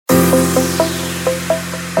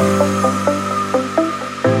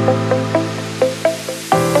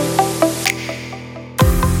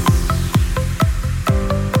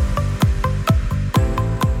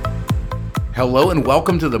Hello and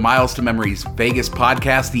welcome to the Miles to Memories Vegas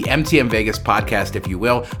podcast, the MTM Vegas podcast, if you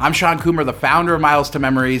will. I'm Sean Coomer, the founder of Miles to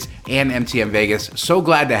Memories and MTM Vegas. So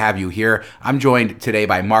glad to have you here. I'm joined today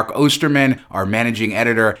by Mark Osterman, our managing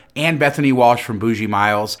editor, and Bethany Walsh from Bougie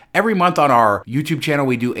Miles. Every month on our YouTube channel,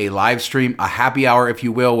 we do a live stream, a happy hour, if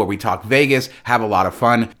you will, where we talk Vegas, have a lot of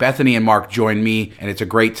fun. Bethany and Mark join me, and it's a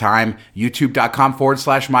great time.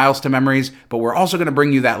 YouTube.com/Miles to Memories. But we're also going to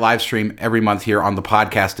bring you that live stream every month here on the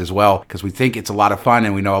podcast as well, because we think it's a lot of fun,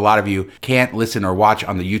 and we know a lot of you can't listen or watch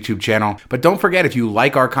on the YouTube channel. But don't forget, if you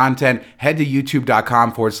like our content, head to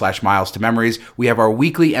youtube.com/Miles to Memories. We have our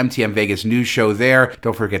weekly MTM Vegas news show there.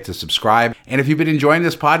 Don't forget to subscribe. And if you've been enjoying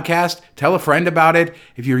this podcast, tell a friend about it.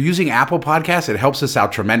 If you're using Apple Podcasts, it helps us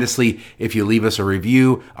out tremendously if you leave us a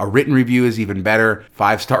review. A written review is even better.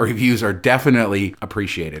 5-star reviews are definitely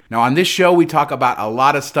appreciated. Now, on this show, we talk about a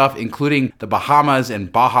lot of stuff, including the Bahamas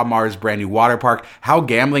and Baha Mar's brand new water park, how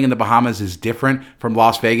gambling in the Bahamas is different from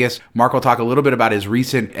Las Vegas. Mark will talk a little bit about his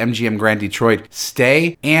recent MGM Grand Detroit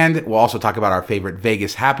stay, and we'll also talk about our favorite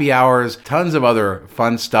Vegas happy hours, tons of other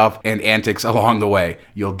fun stuff and antics along the way.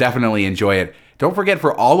 You'll definitely enjoy it. Don't forget,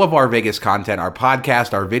 for all of our Vegas content, our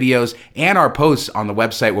podcast, our videos, and our posts on the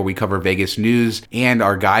website where we cover Vegas news and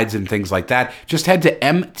our guides and things like that, just head to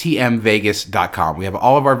mtmvegas.com. We have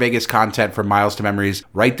all of our Vegas content from Miles to Memories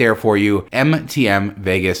right there for you,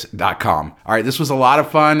 mtmvegas.com. All right, this was a lot of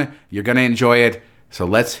fun. You're going to enjoy it. So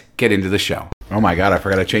let's get into the show. Oh my God, I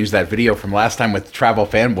forgot to change that video from last time with Travel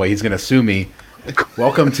Fanboy. He's going to sue me.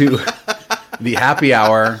 Welcome to the happy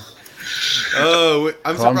hour. Oh,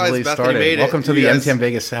 I'm surprised Bethany made it. Welcome to the MTM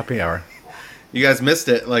Vegas happy hour. You guys missed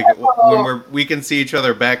it. Like when we can see each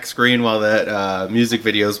other back screen while that music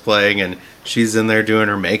video is playing, and she's in there doing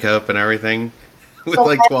her makeup and everything with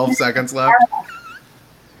like 12 seconds left.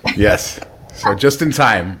 Yes. So just in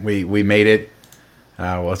time, we made it.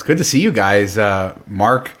 Well, it's good to see you guys.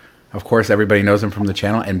 Mark, of course, everybody knows him from the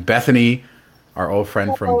channel, and Bethany, our old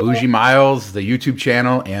friend from Bougie Miles, the YouTube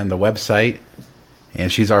channel and the website. And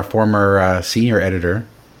she's our former senior editor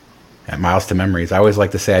at Miles to Memories. I always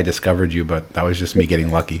like to say I discovered you, but that was just me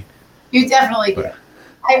getting lucky. You definitely did.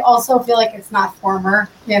 I also feel like it's not former,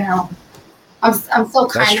 you know. I'm still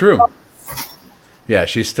kind That's of... true. Yeah,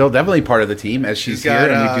 she's still definitely part of the team as she's here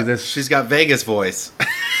and we do this. She's got Vegas voice.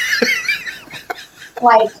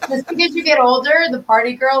 Like, just because you get older, the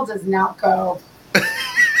party girl does not go.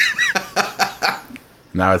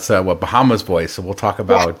 Now it's Bahamas voice, so we'll talk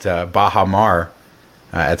about Baha Mar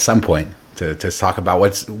at some point to talk about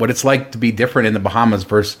what it's like to be different in the Bahamas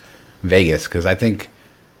versus Vegas, because I think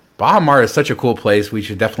Baha Mar is such a cool place. We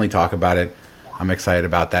should definitely talk about it. I'm excited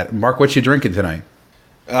about that. Mark, what you drinking tonight?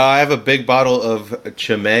 I have a big bottle of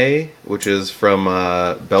Chimay, which is from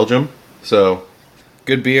Belgium. So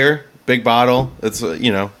good beer, big bottle. It's I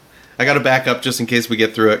got to back up just in case we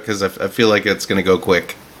get through it, because I feel like it's going to go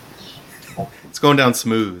quick. It's going down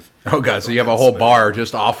smooth. Oh God! So you have a whole bar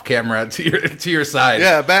just off camera to your side.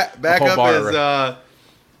 Yeah, back up is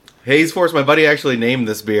Haze Force. My buddy actually named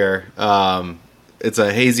this beer. It's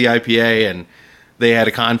a hazy IPA, and they had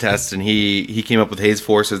a contest, and he came up with Haze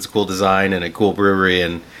Force. It's a cool design and a cool brewery,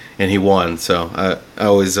 and he won. So I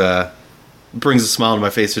always brings a smile to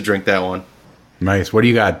my face to drink that one. Nice. What do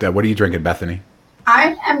you got? What are you drinking, Bethany?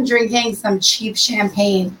 I am drinking some cheap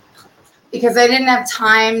champagne because I didn't have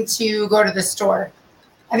time to go to the store.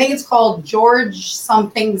 I think it's called George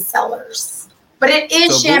something Cellars, but it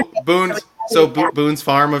is champagne. Boone's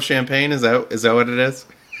Farm of Champagne, is that what it is?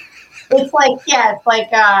 It's like, yeah, it's like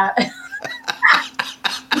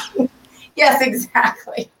yes,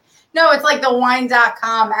 exactly. No, it's like the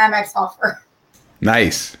wine.com Amex offer.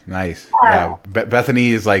 Nice. Yeah.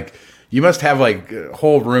 Bethany is like, you must have like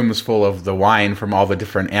whole rooms full of the wine from all the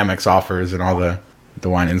different Amex offers and all the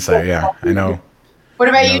wine inside. Yeah, I know. What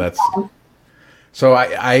about you? So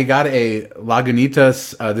I got a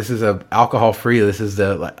Lagunitas. This is a alcohol free. This is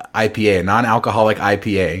the IPA, non-alcoholic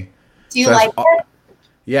IPA. Do you like it?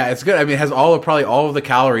 Yeah, it's good. I mean, it has probably all of the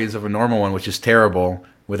calories of a normal one, which is terrible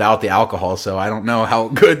without the alcohol. So I don't know how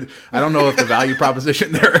good. I don't know if the value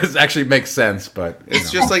proposition there actually makes sense, but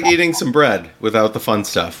it's just like eating some bread without the fun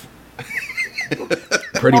stuff.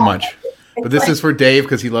 Pretty much. But this is for Dave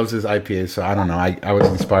because he loves his IPA. So I don't know. I was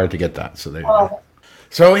inspired to get that. So there you go.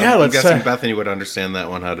 So yeah, I'm guessing Bethany would understand that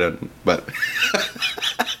one. But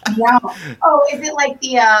no. Oh, is it like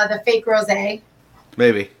the fake rosé?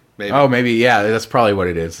 Maybe. Oh, maybe. Yeah, that's probably what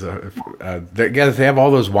it is. They have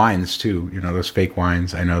all those wines too. Those fake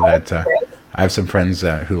wines. I know that. I have some friends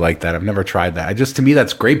who like that. I've never tried that. To me,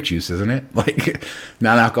 that's grape juice, isn't it? Like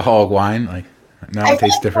non-alcoholic wine. Like now it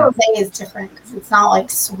tastes different. Rosé is different because it's not like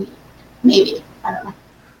sweet. Maybe, I don't know.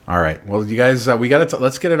 All right. Well, you guys,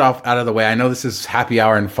 let's get it out of the way. I know this is happy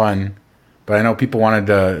hour and fun, but I know people wanted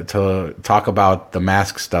to talk about the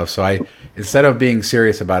mask stuff. So instead of being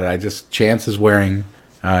serious about it, Chance is wearing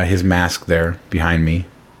his mask there behind me,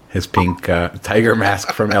 his pink tiger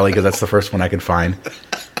mask from Ellie, because that's the first one I could find.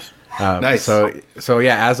 Nice. So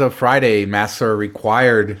yeah, as of Friday, masks are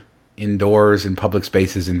required indoors in public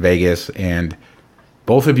spaces in Vegas, and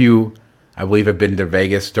both of you, I believe, have been to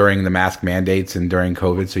Vegas during the mask mandates and during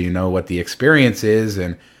COVID, so you know what the experience is,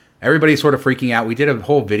 and everybody's sort of freaking out. We did a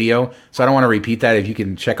whole video, so I don't want to repeat that. If you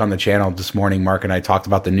can check on the channel this morning, Mark and I talked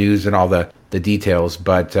about the news and all the details.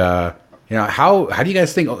 But how do you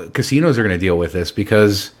guys think casinos are going to deal with this?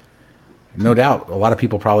 Because no doubt a lot of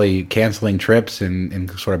people probably canceling trips and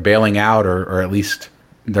sort of bailing out, or at least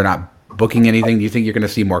they're not booking anything. Do you think you're going to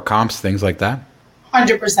see more comps, things like that?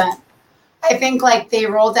 100%. I think they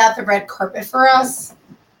rolled out the red carpet for us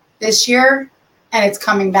this year, and it's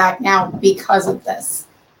coming back now because of this.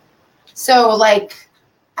 So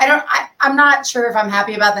I'm not sure if I'm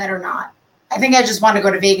happy about that or not. I think I just want to go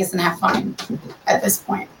to Vegas and have fun at this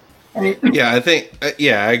point. Right? Yeah, I think,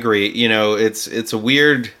 I agree. It's a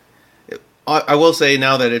weird, I will say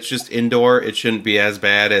now that it's just indoor, it shouldn't be as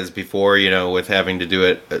bad as before, with having to do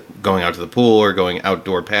it, going out to the pool or going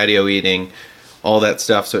outdoor patio eating, all that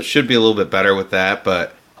stuff. So it should be a little bit better with that,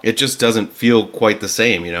 but it just doesn't feel quite the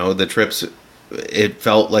same. The trips, it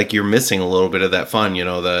felt like you're missing a little bit of that fun.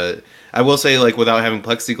 I will say, without having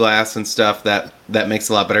plexiglass and stuff, that makes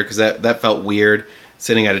it a lot better, because that felt weird,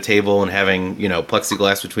 sitting at a table and having,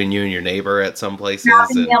 plexiglass between you and your neighbor at some places. Not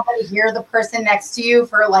being able to hear the person next to you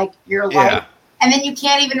for your life. And then you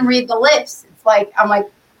can't even read the lips. It's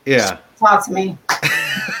yeah, talk to me.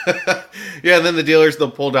 Yeah, and then the dealers, they'll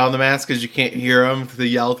pull down the mask because you can't hear them. They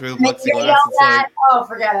yell through the plexiglass. Oh,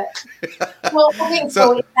 forget it. Well, okay,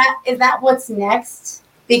 so is that what's next?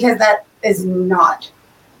 Because that is not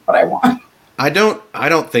what I want. I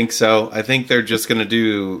don't think so. I think they're just going to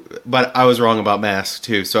do, but I was wrong about masks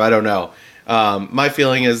too, so I don't know. My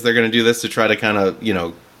feeling is they're going to do this to try to kind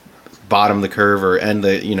of, bottom the curve or end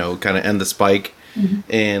the spike. Mm-hmm.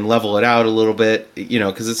 And level it out a little bit,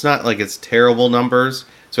 because it's not like it's terrible numbers.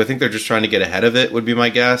 So I think they're just trying to get ahead of it, would be my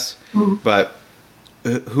guess. Mm-hmm. But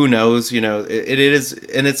who knows? It is,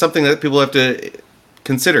 and it's something that people have to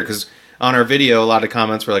consider, because on our video, a lot of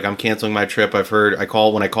comments were like, "I'm canceling my trip." When I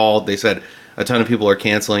called, they said a ton of people are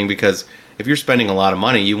canceling, because if you're spending a lot of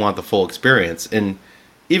money, you want the full experience. And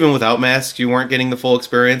even without masks, you weren't getting the full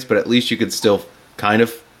experience, but at least you could still kind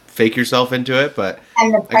of fake yourself into it.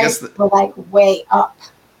 And the prices were way up.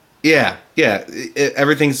 Yeah.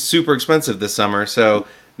 Everything's super expensive this summer, so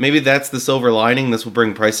maybe that's the silver lining. This will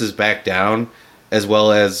bring prices back down, as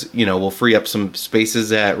well as we'll free up some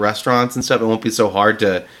spaces at restaurants and stuff. It won't be so hard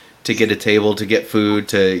to get a table, to get food,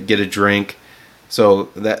 to get a drink. So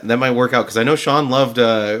that might work out, because I know Sean loved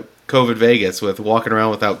COVID Vegas with walking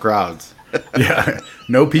around without crowds. Yeah,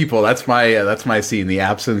 no people. That's my scene. The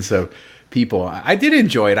absence of people. I did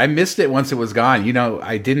enjoy it. I missed it once it was gone.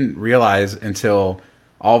 I didn't realize until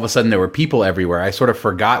all of a sudden there were people everywhere. I sort of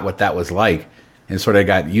forgot what that was like, and sort of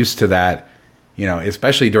got used to that,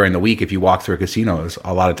 especially during the week. If you walk through a casino, it's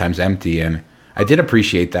a lot of times empty, and I did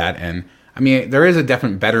appreciate that. And I mean, there is a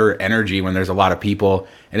definite better energy when there's a lot of people,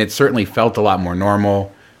 and it certainly felt a lot more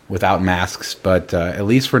normal without masks. But at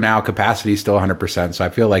least for now, capacity is still 100%. So I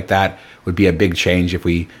feel like that would be a big change if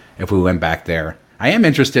we went back there. I am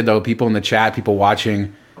interested, though, people in the chat, people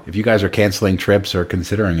watching, if you guys are canceling trips or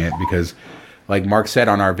considering it, because like Mark said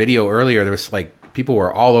on our video earlier, there was people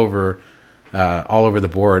were all over the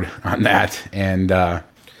board on that. And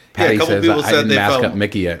Patty says, I didn't mask up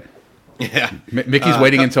Mickey yet. Yeah. Mickey's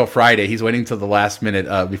waiting until Friday. He's waiting till the last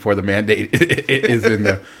minute before the mandate is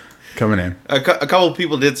coming in. A couple of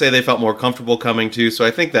people did say they felt more comfortable coming too, so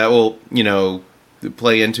I think that will,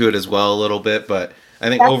 play into it as well a little bit, but I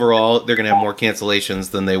think overall they're going to have more cancellations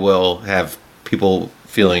than they will have people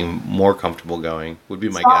feeling more comfortable going, would be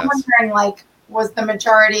my guess. I'm wondering, was the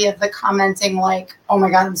majority of the commenting oh my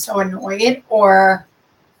God, I'm so annoyed, or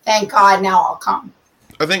thank God, now I'll come?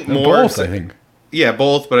 I think more. Both, I think. Yeah,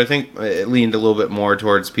 both, but I think it leaned a little bit more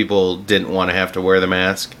towards people didn't want to have to wear the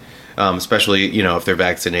mask, especially, if they're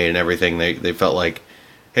vaccinated and everything. They felt like,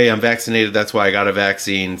 hey, I'm vaccinated, that's why I got a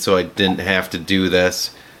vaccine, so I didn't have to do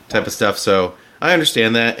this type of stuff. So I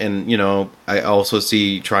understand that, and I also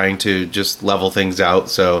see trying to just level things out.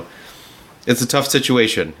 So it's a tough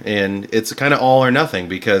situation, and it's kind of all or nothing,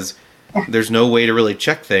 because there's no way to really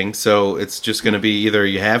check things. So it's just going to be either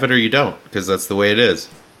you have it or you don't, because that's the way it is.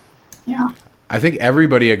 Yeah. I think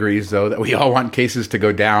everybody agrees, though, that we all want cases to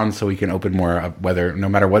go down so we can open more, whether no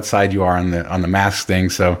matter what side you are on the mask thing.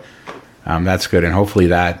 So that's good, and hopefully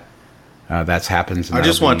that's happens. I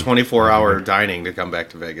just want 24-hour dining to come back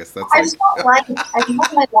to Vegas. That's I just want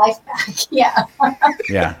my life back. Yeah.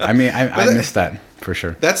 Yeah, I mean, I miss that for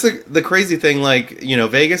sure. That's the crazy thing. Like, you know,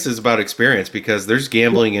 Vegas is about experience because there's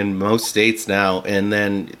gambling in most states now, and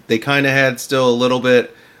then they kind of had still a little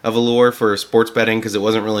bit of a lure for sports betting because it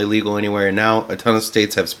wasn't really legal anywhere. And now a ton of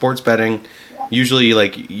states have sports betting. Usually,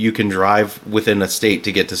 like, you can drive within a state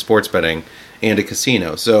to get to sports betting and a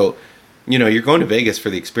casino. So, you know, you're going to Vegas for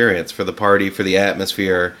the experience, for the party, for the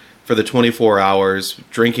atmosphere, for the 24 hours,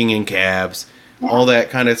 drinking in cabs, all that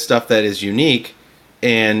kind of stuff that is unique.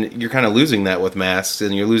 And you're kind of losing that with masks,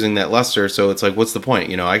 and you're losing that luster. So it's like, what's the point?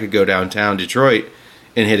 You know, I could go downtown Detroit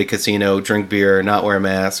and hit a casino, drink beer, not wear a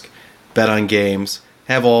mask, bet on games,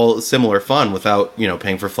 have all similar fun without, you know,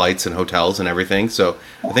 paying for flights and hotels and everything. So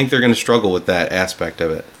I think they're going to struggle with that aspect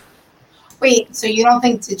of it. Wait, so you don't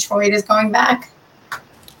think Detroit is going back?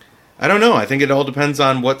 I don't know. I think it all depends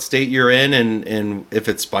on what state you're in and if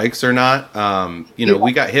it spikes or not. You know,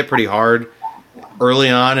 we got hit pretty hard early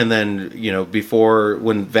on, and then, you know, before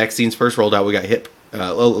when vaccines first rolled out, we got hit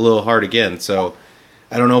a little hard again. So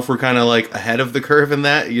I don't know if we're kind of like ahead of the curve in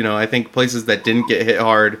that. You know, I think places that didn't get hit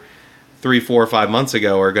hard 3, 4, 5 months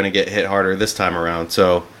ago are going to get hit harder this time around.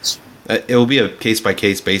 So it will be a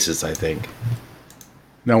case-by-case basis, I think.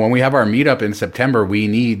 No, when we have our meetup in September, we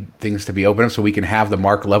need things to be open up so we can have the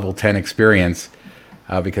Mark Level 10 experience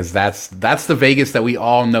because that's the Vegas that we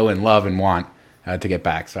all know and love and want to get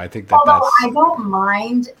back. So I think that's... I don't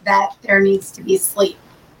mind that there needs to be sleep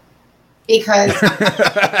because...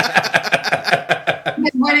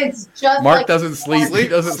 when it's just Mark doesn't sleep. He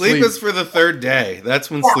doesn't sleep is for the third day.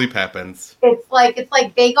 That's when sleep happens. It's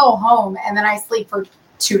like they go home and then I sleep for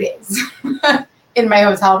 2 days in my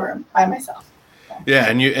hotel room by myself. Yeah,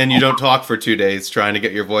 and you don't talk for 2 days trying to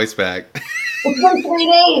get your voice back. It's been 3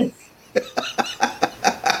 days.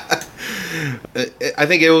 I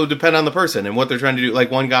think it will depend on the person and what they're trying to do.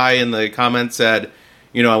 Like one guy in the comments said,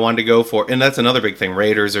 you know, I wanted to go for, and that's another big thing.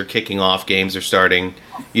 Raiders are kicking off, games are starting.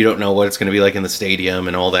 You don't know what it's going to be like in the stadium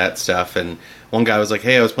and all that stuff. And one guy was like,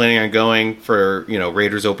 hey, I was planning on going for, you know,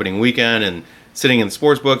 Raiders opening weekend and sitting in the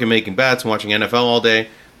sports book and making bets and watching NFL all day.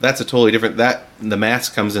 That's a totally different, the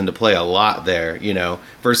mask comes into play a lot there, you know,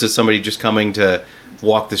 versus somebody just coming to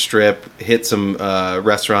walk the strip, hit some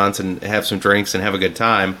restaurants and have some drinks and have a good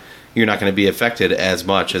time. You're not going to be affected as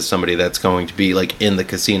much as somebody that's going to be like in the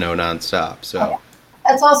casino nonstop. So. Oh, yeah.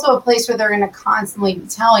 That's also a place where they're going to constantly be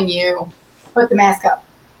telling you, put the mask up.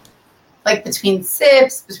 Like between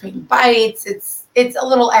sips, between bites, it's a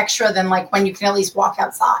little extra than like when you can at least walk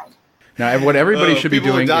outside. Now, what everybody should be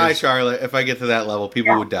doing would die, Charlotte. If I get to that level,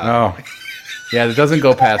 people would die. Oh, yeah, it doesn't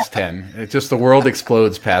go past 10. It's just the world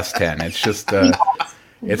explodes past 10. It's just,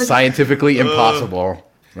 it's scientifically impossible.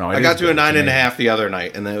 No, I got to a 9.5 the other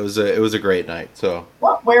night, and it was a great night. So,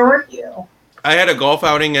 where were you? I had a golf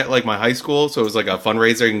outing at like my high school, so it was like a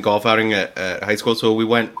fundraiser and golf outing at high school. So we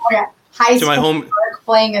went high to school my home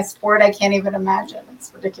playing a sport I can't even imagine.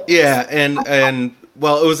 It's ridiculous. Yeah, and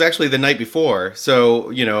well, it was actually the night before.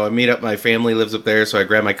 So, you know, I meet up. My family lives up there, so I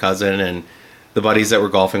grabbed my cousin, and the buddies that were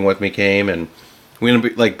golfing with me came, and we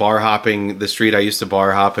ended up like bar hopping the street I used to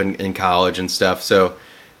bar hop in college and stuff. So,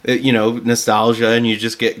 you know, nostalgia, and you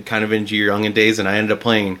just get kind of into your youngin' days. And I ended up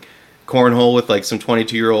playing cornhole with like some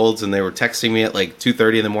 22-year-olds, and they were texting me at like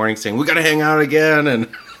 2:30 in the morning saying, we got to hang out again, and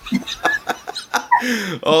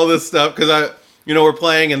all this stuff. Because we're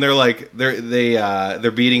playing, and they're like,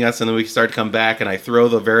 they're beating us, and then we start to come back, and I throw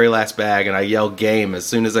the very last bag, and I yell game as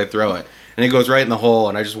soon as I throw it, and it goes right in the hole,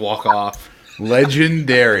 and I just walk off.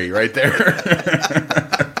 Legendary right there.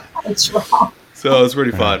 It's wrong. So it was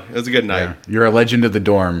pretty fun. It was a good night. Yeah. You're a legend of the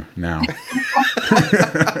dorm now.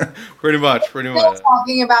 Pretty much. We're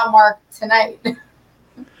talking about Mark tonight.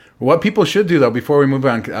 What people should do, though, before we move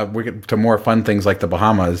on to more fun things like the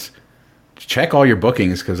Bahamas, check all your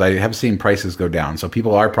bookings, because I have seen prices go down. So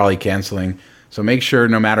people are probably canceling. So make sure,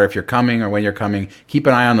 no matter if you're coming or when you're coming, keep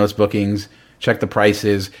an eye on those bookings. Check the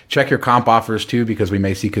prices. Check your comp offers, too, because we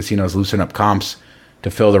may see casinos loosen up comps to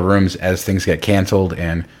fill the rooms as things get canceled.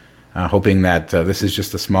 And hoping that this is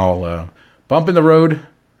just a small bump in the road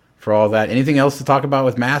for all that. Anything else to talk about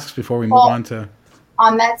with masks before we move on to...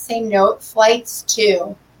 On that same note, flights,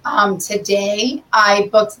 too. Today, I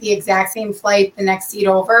booked the exact same flight the next seat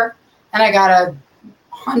over, and I got a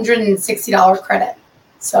 $160 credit.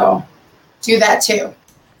 So do that too,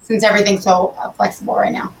 since everything's so flexible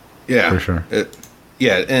right now. Yeah, for sure.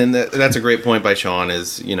 And that's a great point by Sean.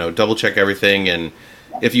 Is double check everything, and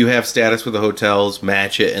if you have status with the hotels,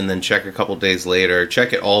 match it and then check a couple days later.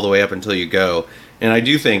 Check it all the way up until you go. And I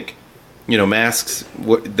do think, masks,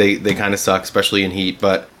 they kind of suck, especially in heat,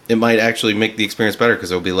 but it might actually make the experience better because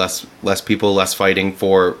there will be less people, less fighting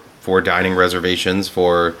for dining reservations,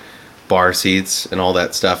 for bar seats and all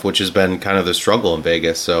that stuff, which has been kind of the struggle in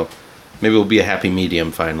Vegas. So maybe it'll be a happy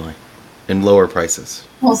medium finally and lower prices.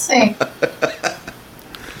 We'll see.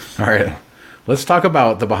 All right. Let's talk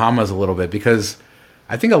about the Bahamas a little bit, because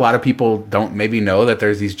I think a lot of people don't maybe know that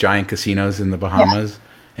there's these giant casinos in the Bahamas. Yeah.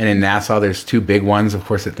 And in Nassau, there's two big ones. Of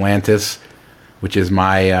course, Atlantis, which is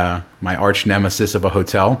my arch nemesis of a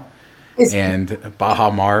hotel, and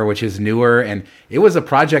Baha Mar, which is newer. And it was a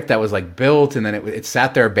project that was like built, and then it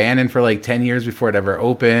sat there abandoned for like 10 years before it ever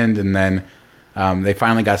opened. And then they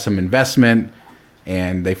finally got some investment,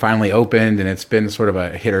 and they finally opened, and it's been sort of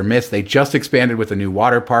a hit or miss. They just expanded with a new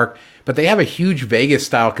water park, but they have a huge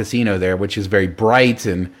Vegas-style casino there, which is very bright.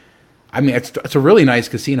 And I mean, it's a really nice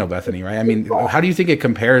casino, Bethany, right? I mean, how do you think it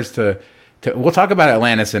compares to we'll talk about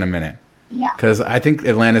Atlantis in a minute. Yeah. Because I think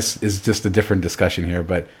Atlantis is just a different discussion here.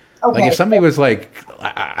 But like, if somebody was like,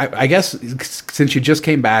 I guess since you just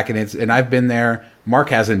came back and I've been there, Mark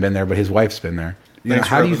hasn't been there, but his wife's been there.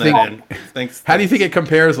 How do you think it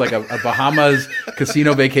compares, like a Bahamas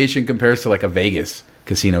casino vacation compares to like a Vegas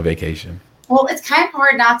casino vacation? Well, it's kind of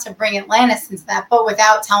hard not to bring Atlantis into that, but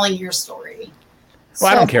without telling your story.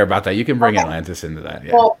 Well, I don't care about that. You can bring Atlantis into that.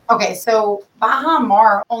 Yeah. Well, okay. So Baha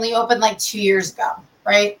Mar only opened like 2 years ago,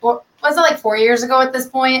 right? Well, was it like 4 years ago at this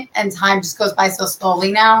point? And time just goes by so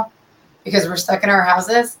slowly now because we're stuck in our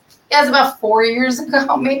houses. Yeah, it was about 4 years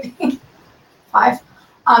ago, maybe 5.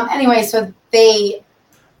 Anyway, so they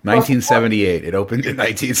 1978. It opened in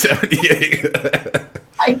 1978.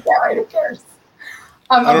 I get right. Who cares?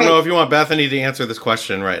 I don't know if you want Bethany to answer this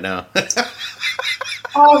question right now.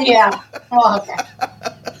 Oh, yeah. Oh, okay.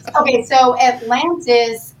 Okay, so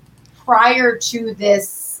Atlantis, prior to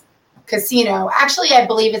this casino, actually, I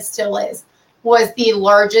believe it still is, was the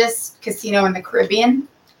largest casino in the Caribbean.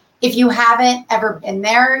 If you haven't ever been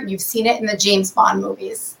there, you've seen it in the James Bond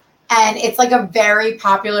movies. And it's like a very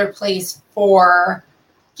popular place for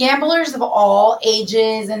gamblers of all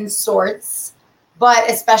ages and sorts, but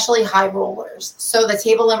especially high rollers. So the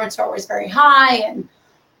table limits are always very high. And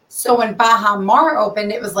so when Baha Mar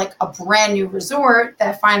opened, it was like a brand new resort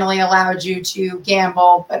that finally allowed you to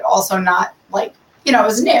gamble, but also not like, it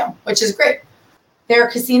was new, which is great. Their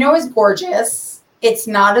casino is gorgeous. It's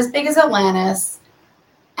not as big as Atlantis.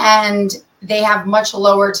 And they have much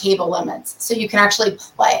lower table limits. So you can actually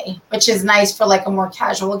play, which is nice for like a more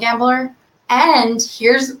casual gambler. And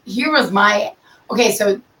here was my,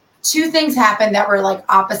 so 2 things happened that were like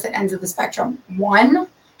opposite ends of the spectrum. One,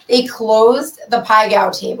 they closed the Pai Gow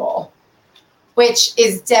table, which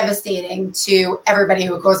is devastating to everybody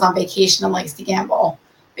who goes on vacation and likes to gamble.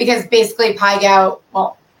 Because basically Pai Gow,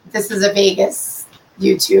 well, this is a Vegas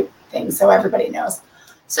YouTube thing, so everybody knows.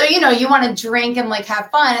 So, you want to drink and like have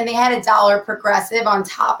fun. And they had $1 progressive on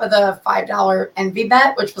top of the $5 Envy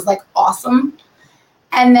bet, which was like awesome.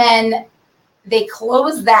 And then they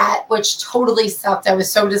closed that, which totally sucked. I was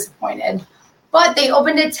so disappointed. But they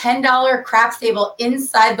opened a $10 craps table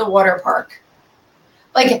inside the water park.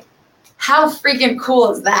 Like, how freaking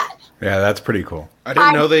cool is that? Yeah, that's pretty cool. I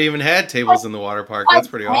didn't know they even had tables in the water park. That's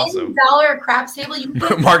pretty awesome. $10 craps table.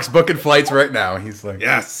 Mark's booking flights right now. He's like,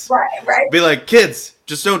 yes. Right. Be like, kids,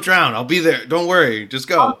 just don't drown. I'll be there. Don't worry. Just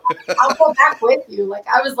go. I'll go back with you. Like,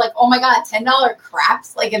 I was like, oh my God, $10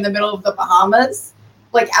 craps, like in the middle of the Bahamas,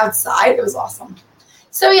 like outside. It was awesome.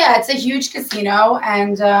 So yeah, it's a huge casino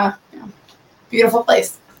and beautiful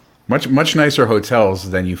place. Much nicer hotels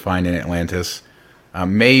than you find in Atlantis.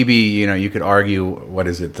 Maybe, you could argue, what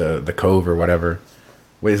is it, the Cove or whatever.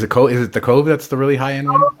 Wait, is it the Cove that's the really high-end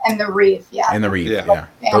one? And the Reef, yeah. And the Reef, yeah.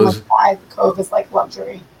 The Cove is like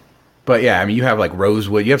luxury. But yeah, I mean, you have like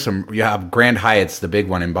Rosewood. You have Grand Hyatt's the big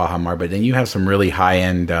one in Baha Mar, but then you have some really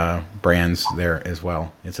high-end brands there as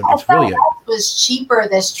well. It's really... It was cheaper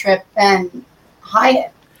this trip than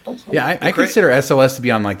Hyatt. Yeah, I consider SLS to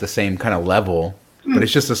be on like the same kind of level, but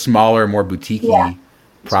it's just a smaller, more boutique-y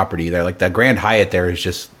property there. Like that Grand Hyatt there it's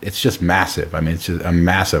just massive. I mean, it's just a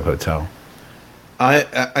massive hotel.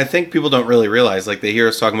 I think people don't really realize, like, they hear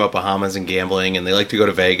us talking about Bahamas and gambling, and they like to go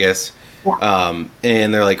to Vegas, and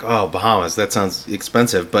they're like, oh, Bahamas, that sounds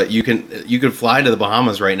expensive. But you could fly to the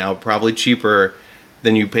Bahamas right now, probably cheaper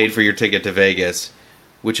than you paid for your ticket to Vegas,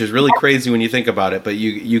 which is really crazy when you think about it. But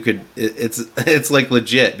it's like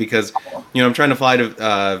legit, because I'm trying to fly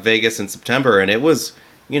to Vegas in September, and it was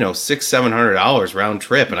 $600-700 round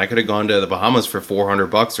trip, and I could have gone to the Bahamas for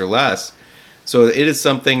 $400 or less. So it is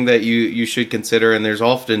something that you should consider, and there's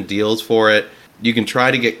often deals for it. You can try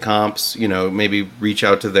to get comps, maybe reach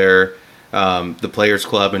out to their the Players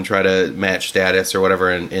Club and try to match status or whatever,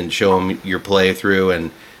 and show them your playthrough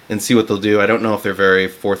and see what they'll do. I don't know if they're very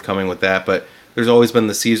forthcoming with that, but there's always been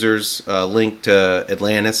the Caesars link to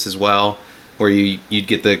Atlantis as well, where you'd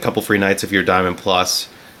get the couple free nights if you're Diamond Plus.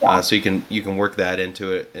 Yeah. So you can work that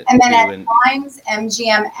into it. And then at times,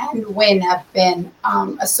 MGM and Wynn have been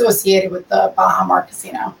associated with the Baja Mar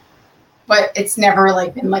Casino, but it's never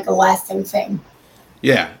been a lasting thing.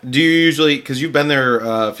 Yeah. Do you usually, because you've been there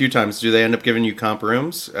a few times, do they end up giving you comp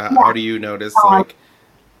rooms? How do you notice? Are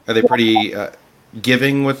they pretty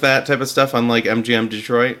giving with that type of stuff, unlike MGM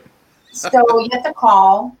Detroit? So you have to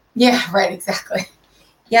call. Yeah, right, exactly.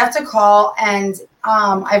 You have to call, and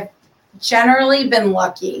I've generally been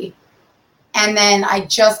lucky. And then I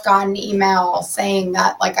just got an email saying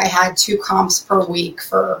that I had 2 comps per week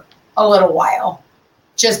for a little while,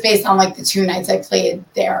 just based on the 2 nights I played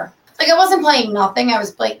there. I wasn't playing nothing. I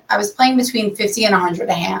was playing between 50 and 100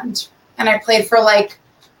 a hand, and I played for I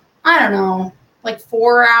don't know,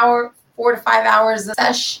 4 to 5 hours a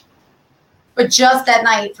sesh, but just that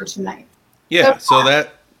night for 2 nights. Yeah, so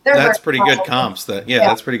that's pretty good profitable. comps.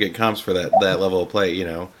 That's pretty good comps for that level of play.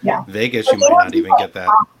 Yeah. Vegas, But you might not even get that.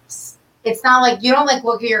 Comps. It's not you don't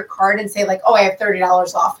look at your card and say oh, I have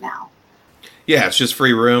 $30 off now. Yeah, it's just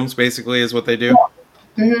free rooms basically is what they do.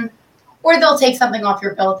 Yeah. Mm-hmm. Or they'll take something off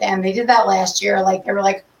your bill at the end. They did that last year. They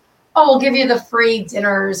were oh, we'll give you the free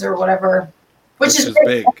dinners or whatever, which is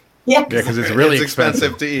big. Yeah, because it's really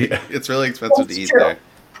expensive to eat. It's really expensive to eat there.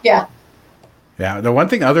 Yeah. Yeah, the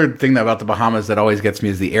other thing about the Bahamas that always gets me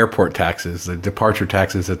is the airport taxes. The departure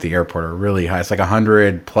taxes at the airport are really high. It's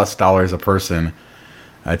 $100+ a person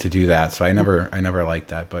to do that. So I never liked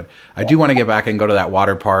that. But I do want to get back and go to that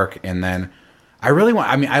water park. And then I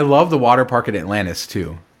love the water park at Atlantis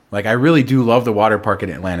too. I really do love the water park at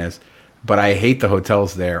Atlantis, but I hate the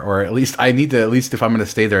hotels there. Or at least I need to, if I'm going to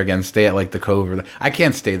stay there again, stay at the Cove. I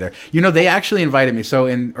can't stay there. They actually invited me. So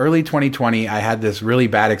in early 2020, I had this really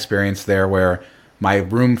bad experience there where my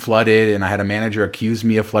room flooded, and I had a manager accuse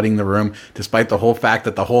me of flooding the room, despite the whole fact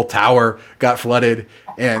that the whole tower got flooded.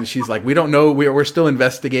 And she's like, we don't know. We're still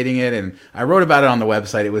investigating it. And I wrote about it on the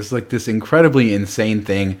website. It was this incredibly insane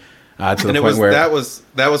thing. That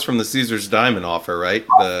was from the Caesars Diamond offer, right?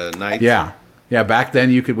 The night. Yeah. Back then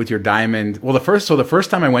you could with your Diamond. Well, the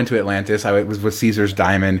first time I went to Atlantis, I was with Caesars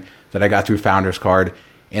Diamond that I got through Founders Card,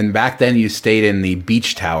 and back then you stayed in the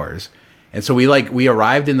beach towers, and so we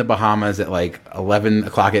arrived in the Bahamas at 11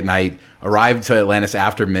 o'clock at night. Arrived to Atlantis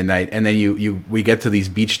after midnight, and then we get to these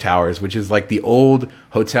beach towers, which is the old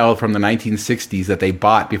hotel from the 1960s that they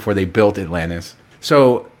bought before they built Atlantis.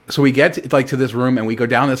 So we get to this room, and we go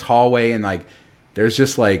down this hallway, and there's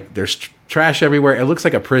just there's trash everywhere. It looks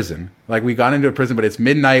like a prison. We got into a prison, but it's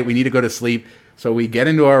midnight. We need to go to sleep. So we get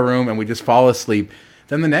into our room and we just fall asleep.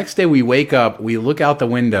 Then the next day we wake up, we look out the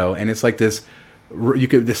window, and it's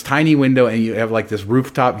this tiny window, and you have this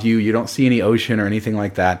rooftop view. You don't see any ocean or anything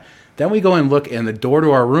like that. Then we go and look, and the door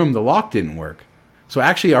to our room, the lock didn't work. So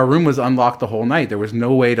actually our room was unlocked the whole night. There was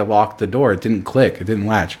no way to lock the door. It didn't click. It didn't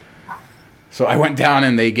latch. So I went down,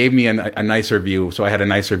 and they gave me a nicer view. So I had a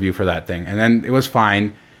nicer view for that thing. And then it was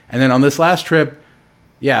fine. And then on this last trip,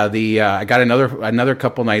 I got another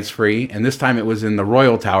couple nights free. And this time it was in the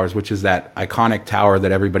Royal Towers, which is that iconic tower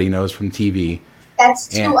that everybody knows from TV. That's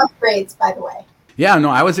 2 upgrades, by the way. Yeah, no,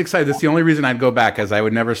 I was excited. That's the only reason I'd go back, because I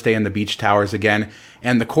would never stay in the beach towers again.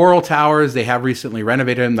 And the Coral Towers, they have recently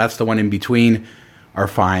renovated them. That's the one in between, are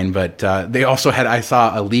fine. But they also I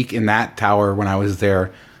saw a leak in that tower when I was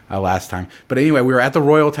there last time. But anyway, we were at the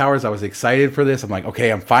Royal Towers. I was excited for this. I'm like,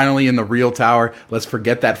 okay, I'm finally in the real tower. Let's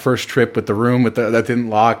forget that first trip with the room that didn't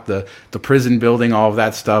lock, the prison building, all of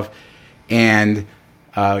that stuff. And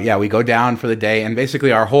we go down for the day, and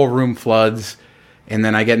basically our whole room floods. And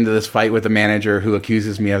then I get into this fight with the manager who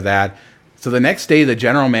accuses me of that. So the next day, the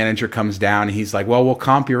general manager comes down, and he's like, well, we'll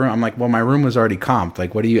comp your room. I'm like, well, my room was already comped.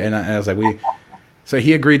 What do you, and I was like, so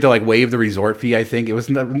he agreed to waive the resort fee, I think. It was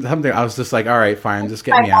something, I was just like, all right, fine, just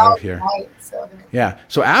get me out of here. Yeah.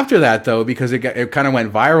 So after that, though, because it kind of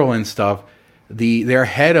went viral and stuff, their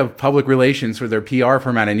head of public relations for their PR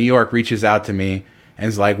firm out of New York reaches out to me and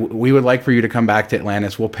is like, we would like for you to come back to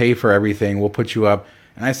Atlantis. We'll pay for everything. We'll put you up.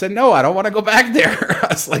 And I said, no, I don't want to go back there. I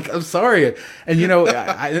was like, I'm sorry. And,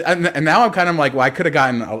 and now I'm kind of like, well, I could have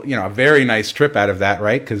gotten, a very nice trip out of that,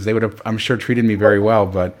 right? Because they would have, I'm sure, treated me very well.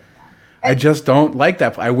 But I just don't like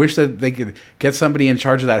that. I wish that they could get somebody in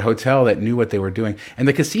charge of that hotel that knew what they were doing. And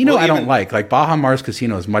the casino, I don't like. Baja Mars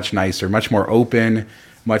Casino is much nicer, much more open.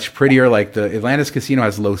 much prettier. Like the Atlantis Casino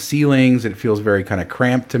has low ceilings. It feels very kind of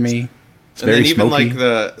cramped to me. It's and very then even smoky. like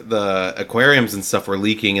the aquariums and stuff were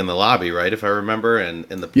leaking in the lobby, right? If I remember, and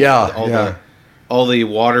all the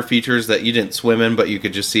water features that you didn't swim in, but you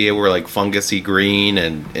could just see it were like fungusy green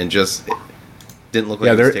and just didn't look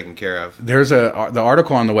like it was taken care of. There's the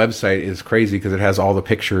article on the website is crazy because it has all the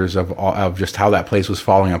pictures of just how that place was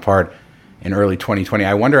falling apart in early 2020.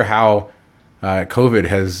 I wonder how COVID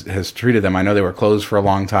has treated them. I know they were closed for a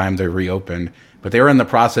long time. They reopened, but they were in the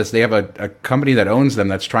process. They have a company that owns them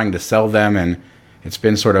that's trying to sell them, and it's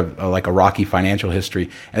been sort of like a rocky financial history.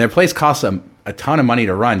 And their place costs them a ton of money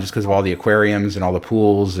to run just because of all the aquariums and all the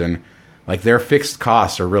pools, and like their fixed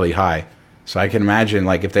costs are really high. So I can imagine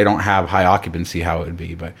like if they don't have high occupancy, how it would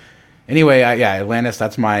be. But anyway, Atlantis,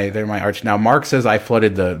 they're my arch. Now Mark says I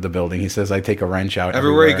flooded the building. He says I take a wrench out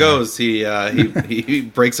everywhere he goes. He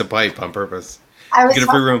breaks a pipe on purpose. I was get a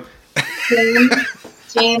free room.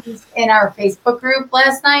 James in our Facebook group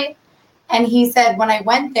last night, and he said when I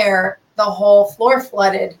went there, the whole floor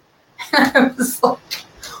flooded. I was like,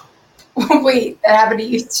 wait, that happened to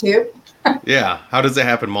you too? Yeah, how does it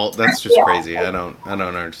happen? That's just crazy. I don't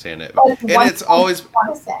understand it. And it's always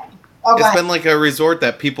it's been like a resort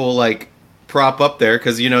that people like prop up there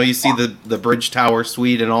because you see the Bridge Tower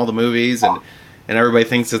suite in all the movies, and everybody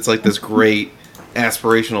thinks it's like this great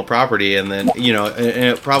aspirational property, and then and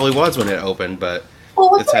it probably was when it opened, but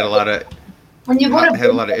it's had a lot of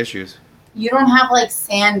issues. You don't have like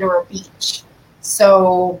sand or a beach,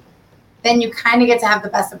 so then you kind of get to have the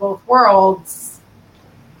best of both worlds,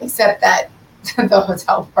 except that the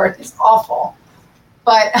hotel part is awful.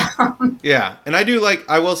 But yeah, and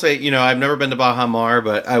I will say, I've never been to Baja Mar,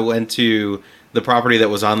 but I went to the property that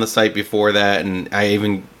was on the site before that, and I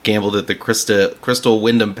even gambled at the Crystal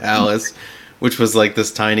Wyndham Palace, which was like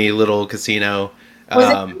this tiny little casino. Was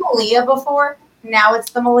it the Malia before? Now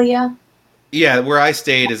it's the Malia? Yeah, where I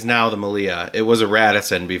stayed is now the Malia. It was a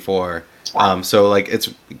Radisson before. So like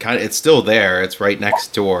it's still there. It's right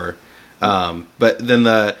next door. But then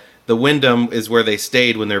the Wyndham is where they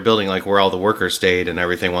stayed when they're building, like where all the workers stayed and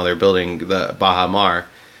everything while they're building the Baja Mar.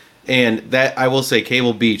 And that, I will say,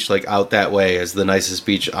 Cable Beach, like out that way, is the nicest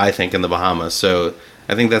beach I think in the Bahamas. So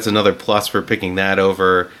I think that's another plus for picking that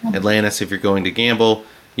over Atlantis if you're going to gamble.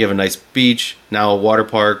 You have a nice beach, now a water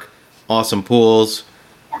park, awesome pools,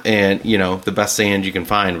 and the best sand you can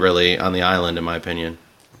find really on the island, in my opinion.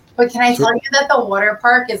 But can I tell you that the water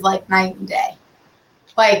park is like night and day?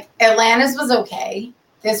 Like Atlantis was okay.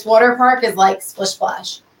 This water park is like Splish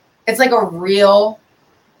Splash. It's like a real,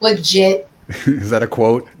 legit. Is that a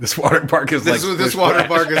quote? This water park is this water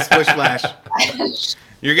park is Splish Splash.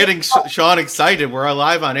 You're getting Sean excited. We're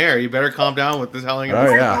live on air. You better calm down with this telling.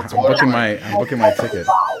 Oh yeah, I'm booking my ticket.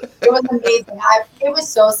 It was amazing. It was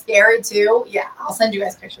so scary too. Yeah, I'll send you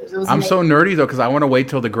guys pictures. It was. I'm so nerdy though because I want to wait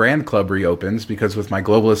till the Grand Club reopens because with my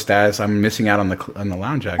globalist status, I'm missing out on the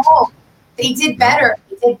lounge access. Oh, they did better.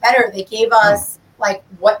 They gave us like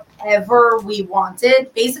whatever we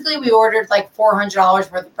wanted. Basically, we ordered like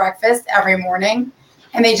 $400 worth of breakfast every morning,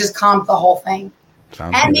 and they just comped the whole thing.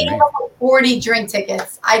 Sounds and they have 40 drink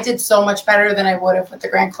tickets. I did so much better than I would have with the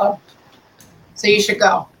Grand Club. So you should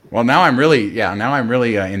go. Well, now I'm really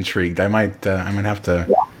intrigued. I might have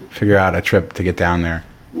to figure out a trip to get down there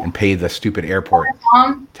and pay the stupid airport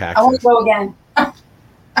taxes. I want to go again.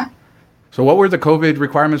 So what were the COVID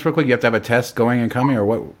requirements real quick? You have to have a test going and coming or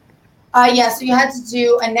what? So you had to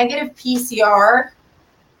do a negative PCR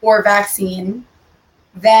or vaccine.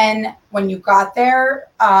 Then when you got there,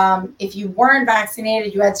 if you weren't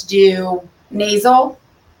vaccinated, you had to do nasal.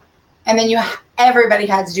 And then everybody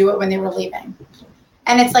had to do it when they were leaving.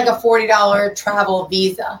 And it's like a $40 travel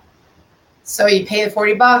visa. So you pay the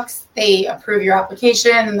 $40, they approve your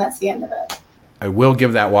application, and that's the end of it. I will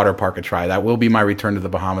give that water park a try. That will be my return to the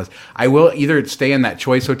Bahamas. I will either stay in that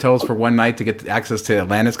Choice Hotels for one night to get access to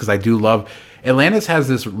Atlantis because I do love Atlantis has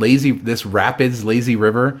this rapids lazy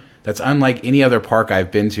river that's unlike any other park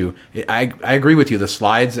I've been to. I agree with you. The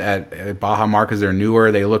slides at Baja Mar, because they're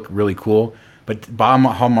newer, they look really cool. But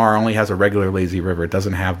Baja Mar only has a regular lazy river. It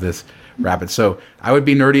doesn't have this rapid. So I would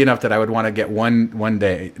be nerdy enough that I would want to get one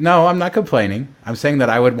day. No, I'm not complaining. I'm saying that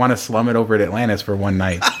I would want to slum it over at Atlantis for one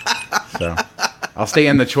night. So I'll stay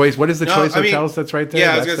in the Choice. What is the Choice Hotels that's right there?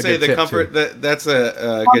 Yeah, I was going to say the Comfort. That's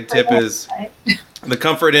a good tip is the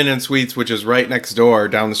Comfort Inn and Suites, which is right next door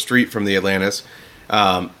down the street from the Atlantis.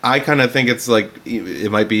 I kind of think it's like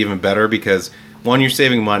it might be even better because one, you're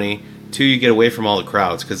saving money. Two, you get away from all the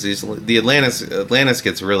crowds because the Atlantis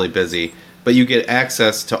gets really busy, but you get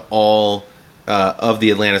access to all of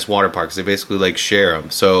the Atlantis water parks. They basically like share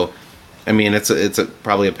them. So I mean, it's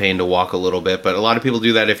probably a pain to walk a little bit, but a lot of people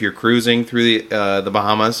do that if you're cruising through the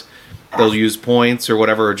Bahamas. They'll use points or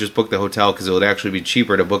whatever, or just book the hotel because it would actually be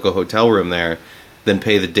cheaper to book a hotel room there than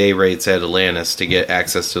pay the day rates at Atlantis to get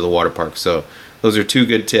access to the water park. So those are 2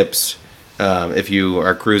 good tips if you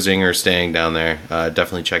are cruising or staying down there.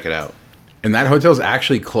 Definitely check it out. And that hotel is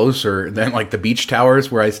actually closer than like the beach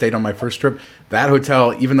towers where I stayed on my first trip. That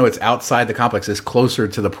hotel, even though it's outside the complex, is closer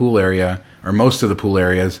to the pool area, or most of the pool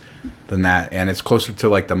areas, than that. And it's closer to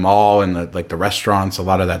like the mall and the restaurants, a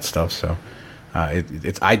lot of that stuff. So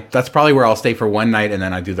that's probably where I'll stay for one night, and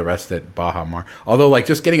then I do the rest at Baha Mar. Although like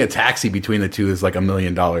just getting a taxi between the two is like $1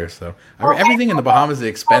 million. So everything in the Bahamas is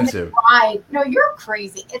expensive. No, you're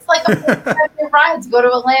crazy. It's like a ride to go to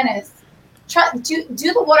Atlantis. Do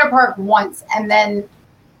the water park once and then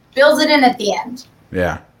build it in at the end.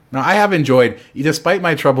 Yeah. No, I have enjoyed, despite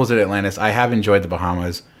my troubles at Atlantis, I have enjoyed the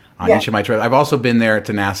Bahamas on each of my trips. I've also been there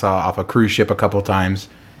to Nassau off a cruise ship a couple of times,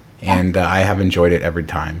 and I have enjoyed it every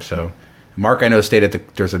time. So Mark, I know, stayed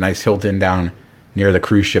at there's a nice Hilton down near the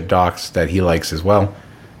cruise ship docks that he likes as well.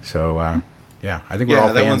 So, yeah, I think we're all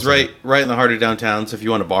fans. Yeah, that one's right in the heart of downtown. So if you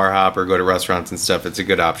want to bar hop or go to restaurants and stuff, it's a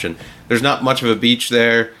good option. There's not much of a beach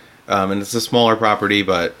there. And it's a smaller property,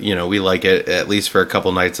 but, we like it at least for a couple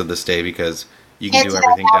nights of the stay because you can do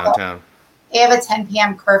everything downtown. They have a 10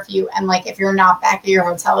 p.m. curfew, and, like, if you're not back at your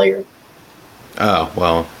hotel, you're... Oh,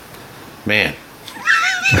 well, man.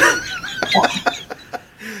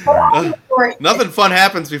 Nothing fun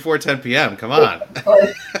happens before 10 p.m. Come on.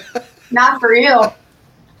 Not for you.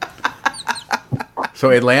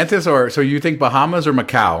 So Atlantis, so you think Bahamas or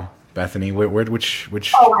Macau, Bethany? Which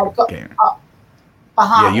game?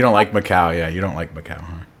 Bahamas. Yeah, you don't like Macau. Yeah, you don't like Macau,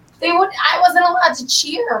 huh? I wasn't allowed to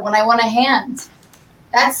cheer when I won a hand.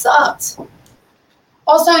 That sucked.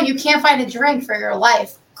 Also, you can't find a drink for your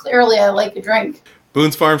life. Clearly, I like a drink.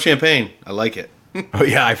 Boone's Farm champagne. I like it. Oh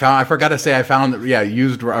yeah, I forgot to say I found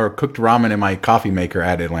used or cooked ramen in my coffee maker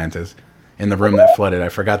at Atlantis in the room that flooded. I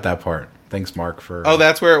forgot that part. Thanks, Mark, for. Oh,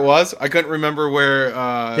 that's where it was. I couldn't remember where.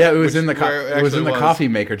 Yeah, it was in the coffee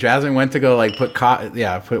maker. Jasmine went to go like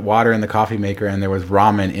put water in the coffee maker, and there was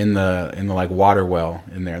ramen in the like water well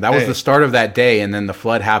in there. That was the start of that day, and then the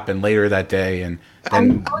flood happened later that day, and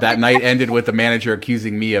then that night ended with the manager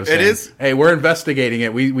accusing me of saying, "Hey, we're investigating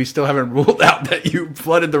it. We still haven't ruled out that you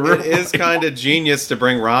flooded the room." It is kind of genius to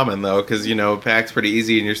bring ramen though, because it packs pretty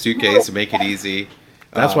easy in your suitcase to make it easy.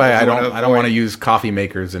 That's why I don't want to use coffee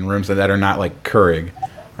makers in rooms that are not like Keurig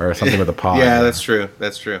or something with a pod. Yeah, that's true.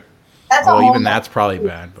 That's probably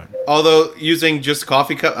bad. But although using just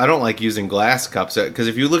coffee cup, I don't like using glass cups because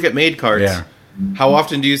if you look at maid carts, how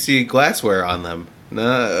often do you see glassware on them?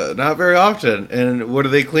 No, not very often. And what are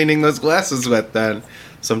they cleaning those glasses with then?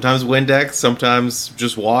 Sometimes Windex, sometimes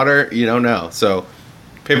just water. You don't know. So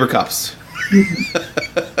paper cups.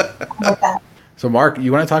 So, Mark,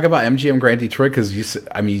 you want to talk about MGM Grand Detroit? Because,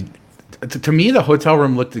 to me, the hotel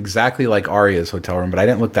room looked exactly like Aria's hotel room, but I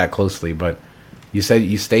didn't look that closely. But you said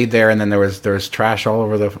you stayed there, and then there was trash all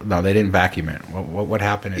over the. No, they didn't vacuum it. What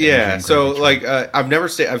happened? So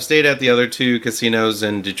I've stayed at the other 2 casinos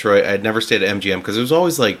in Detroit. I'd never stayed at MGM because it was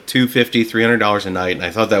always like $250, $300 a night, and I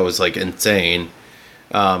thought that was like insane.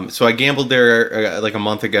 So I gambled there like a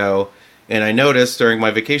month ago. And I noticed during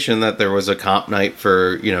my vacation that there was a comp night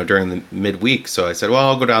for, during the midweek. So I said, well,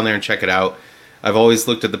 I'll go down there and check it out. I've always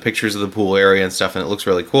looked at the pictures of the pool area and stuff, and it looks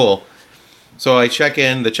really cool. So I check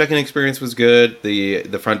in. The check-in experience was good.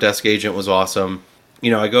 The front desk agent was awesome.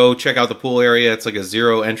 I go check out the pool area. It's like a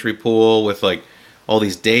 0 entry pool with like all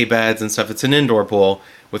these day beds and stuff. It's an indoor pool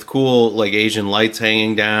with cool like Asian lights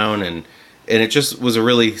hanging down, and it just was a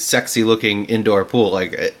really sexy looking indoor pool.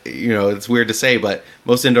 Like, it's weird to say, but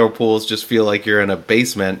most indoor pools just feel like you're in a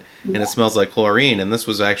basement and it smells like chlorine. And this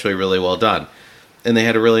was actually really well done. And they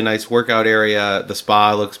had a really nice workout area. The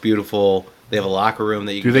spa looks beautiful. They have a locker room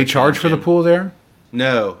that you can. Do they charge for the pool there?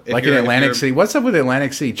 No. Like in Atlantic City. What's up with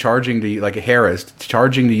Atlantic City charging to, like Harrah's,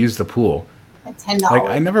 charging to use the pool? $10. Like,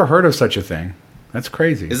 I never heard of such a thing. That's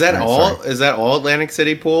crazy. Is that Is that all Atlantic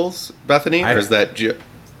City pools, Bethany? Or is that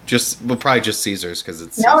probably just Caesars because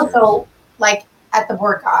it's no. Caesars. So like at the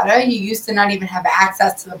Borgata, you used to not even have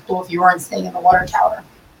access to the pool if you weren't staying in the water tower.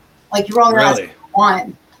 Like you were only allowed to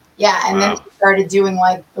one. Yeah, and then they started doing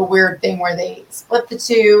like the weird thing where they split the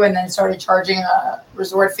 2 and then started charging a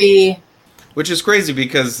resort fee. Which is crazy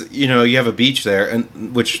because you have a beach there,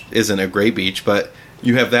 and which isn't a great beach, but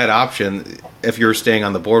you have that option. If you're staying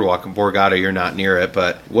on the boardwalk in Borgata, you're not near it.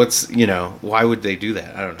 But why would they do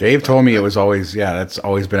that? I don't know. Dave told me it was always, that's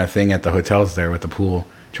always been a thing at the hotels there with the pool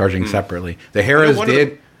charging separately. The Harrah's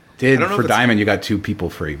did for Diamond, you got 2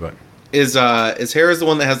 people free, but Is Harrah's the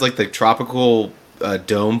one that has like the tropical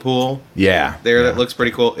dome pool? Yeah, that looks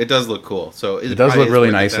pretty cool. It does look cool. So it does look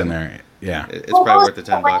really nice in there. Yeah, it's probably worth the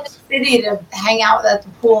 $10. City to hang out at the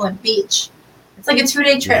pool and beach. It's like a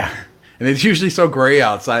 2-day trip. Yeah, and it's usually so gray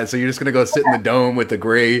outside, so you're just gonna go sit in the dome with the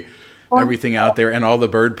gray. Everything out there and all the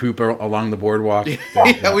bird poop along the boardwalk.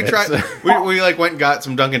 Yeah, we tried. We like went and got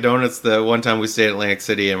some Dunkin' Donuts the one time we stayed at Atlantic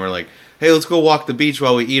City, and we're like, hey, let's go walk the beach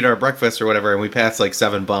while we eat our breakfast or whatever. And we passed like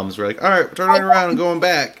 7 bums. We're like, all right, turning around and going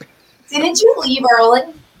back. Didn't you leave early?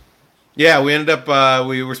 Yeah, we ended up.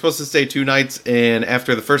 We were supposed to stay 2 nights, and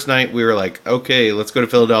after the first night, we were like, okay, let's go to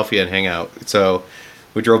Philadelphia and hang out. So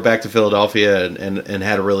we drove back to Philadelphia and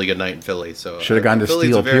had a really good night in Philly. So should have gone to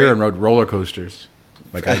Steel Pier and rode roller coasters.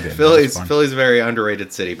 Like I did. Philly's a very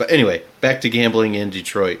underrated city. But anyway, back to gambling in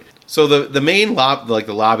Detroit. So the main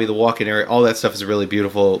lobby, the walk-in area, all that stuff is really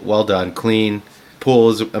beautiful, well done, clean. Pool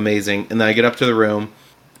is amazing. And then I get up to the room,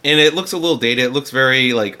 and it looks a little dated. It looks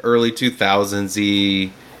very like early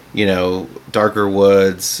 2000s-y, darker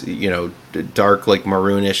woods, dark like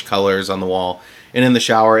maroonish colors on the wall. And in the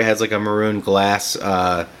shower, it has like a maroon glass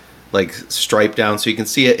like stripe down, so you can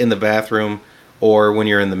see it in the bathroom. Or when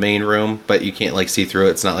you're in the main room, but you can't like see through it.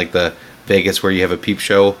 It's not like the Vegas where you have a peep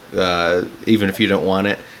show, even if you don't want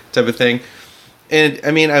it, type of thing. And I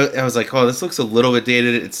mean, I was like, oh, this looks a little bit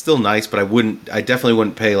dated. It's still nice, but I definitely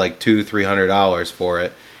wouldn't pay like $200-$300 for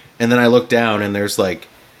it. And then I look down, and there's like,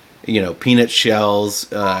 peanut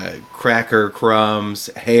shells, cracker crumbs,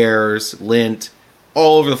 hairs, lint,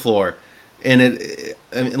 all over the floor. And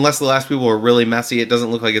unless the last people were really messy, it doesn't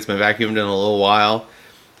look like it's been vacuumed in a little while.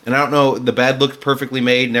 And I don't know, the bed looked perfectly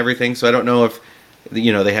made and everything, so I don't know if,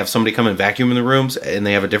 they have somebody come and vacuum in the rooms and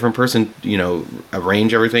they have a different person,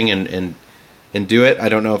 arrange everything and do it. I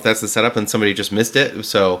don't know if that's the setup and somebody just missed it.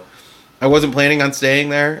 So I wasn't planning on staying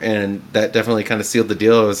there, and that definitely kind of sealed the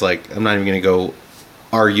deal. I was like, I'm not even going to go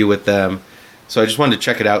argue with them. So I just wanted to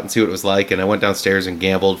check it out and see what it was like, and I went downstairs and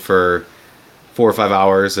gambled for 4 or 5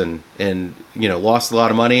 hours and lost a lot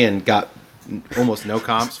of money and got almost no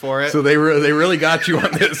comps for it. So they really got you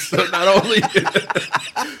on this. So not only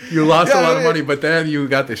you lost a lot of money, but then you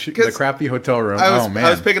got the crappy hotel room. I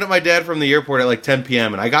was picking up my dad from the airport at like 10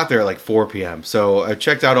 p.m. and I got there at like 4 p.m. So I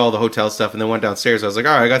checked out all the hotel stuff and then went downstairs. I was like,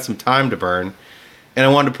 all right, I got some time to burn. And I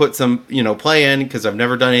wanted to put some, play in because I've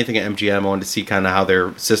never done anything at MGM. I wanted to see kind of how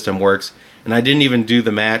their system works. And I didn't even do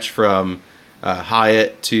the match from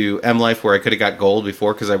Hyatt to M Life where I could have got gold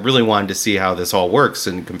before because I really wanted to see how this all works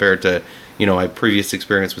and compared to my previous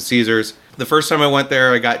experience with Caesars. The first time I went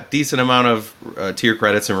there, I got decent amount of tier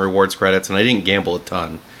credits and rewards credits, and I didn't gamble a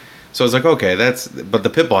ton. So I was like, okay, but the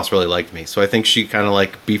pit boss really liked me, so I think she kind of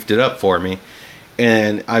like beefed it up for me.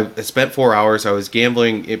 And I spent 4 hours. I was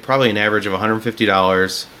gambling probably an average of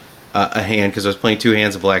 $150 a hand because I was playing 2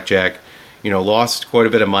 hands of blackjack. Lost quite a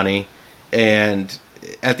bit of money, and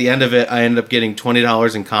at the end of it, I ended up getting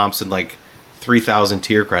 $20 in comps and like 3,000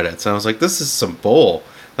 tier credits. And I was like, this is some bull.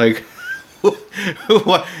 Like,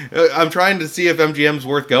 I'm trying to see if MGM's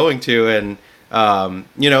worth going to, and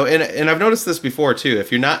and I've noticed this before too.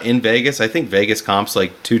 If you're not in Vegas, I think Vegas comps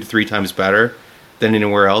like 2 to 3 times better than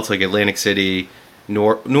anywhere else. Like Atlantic City, New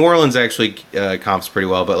Orleans actually comps pretty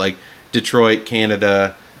well, but like Detroit,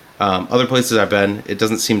 Canada, other places I've been, it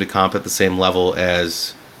doesn't seem to comp at the same level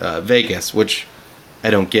as Vegas, which I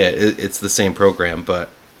don't get. It's the same program, but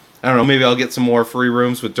I don't know. Maybe I'll get some more free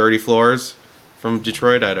rooms with dirty floors from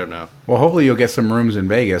Detroit. I don't know. Well, hopefully you'll get some rooms in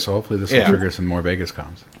Vegas. So hopefully this will trigger some more Vegas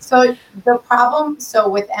comps. So the problem,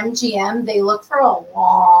 with MGM, they look for a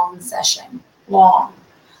long session. Long.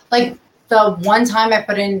 Like the one time I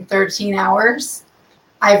put in 13 hours,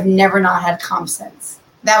 I've never not had comp since.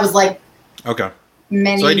 That was like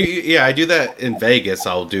many. So I do that in Vegas.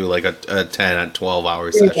 I'll do like a 10 and 12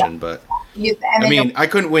 hour session, but I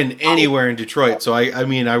couldn't win anywhere in Detroit. So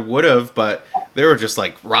I would have, but they were just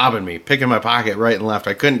like robbing me, picking my pocket right and left.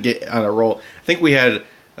 I couldn't get on a roll. I think we had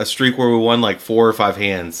a streak where we won like 4 or 5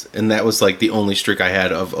 hands, and that was like the only streak I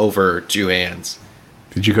had of over 2 hands.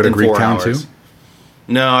 Did you go to Greektown too?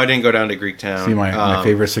 No, I didn't go down to Greektown. See my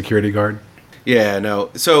favorite security guard? Yeah,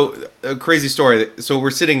 no. So a crazy story. So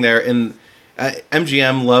we're sitting there, and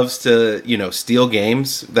MGM loves to steal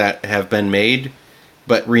games that have been made,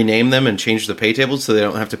 but rename them and change the pay tables so they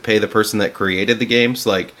don't have to pay the person that created the games.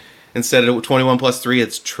 Like instead of 21 plus 3,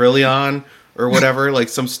 it's Trillion or whatever, like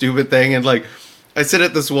some stupid thing. And like I sit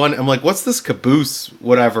at this one, I'm like, what's this caboose?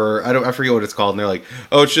 Whatever. I forget what it's called. And they're like,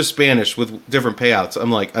 oh, it's just Spanish with different payouts.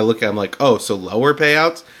 I'm like, I'm like, oh, so lower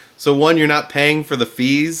payouts. So one, you're not paying for the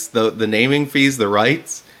fees, the naming fees, the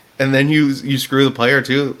rights, and then you screw the player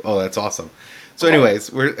too. Oh, that's awesome. So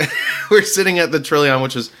anyways, we're sitting at the Trillion,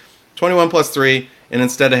 which is 21 plus 3, and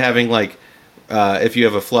instead of having like, if you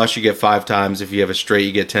have a flush, you get 5 times. If you have a straight,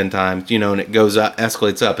 you get 10 times. And it goes up,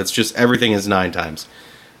 escalates up. It's just everything is 9 times,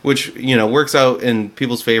 which works out in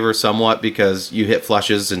people's favor somewhat because you hit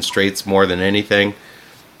flushes and straights more than anything.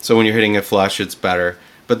 So when you're hitting a flush, it's better.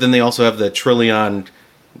 But then they also have the Trillion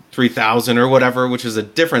 3000 or whatever, which is a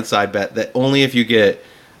different side bet that only if you get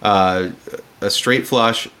a straight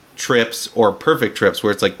flush, trips, or perfect trips,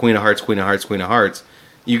 where it's like Queen of Hearts, Queen of Hearts, Queen of Hearts,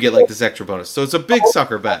 you get like this extra bonus. So it's a big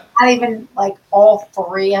sucker bet. Not even like all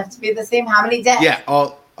 3 have to be the same. How many decks? Yeah,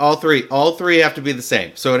 all three have to be the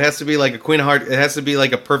same. So it has to be like a Queen of Hearts. It has to be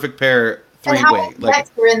like a perfect pair 3-way. And how many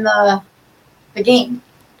decks are in the game?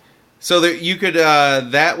 So that you could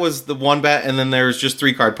that was the one bet, and then there was just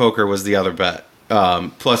 3-card poker was the other bet,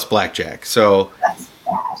 plus blackjack. So that's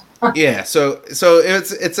bad. yeah, so it's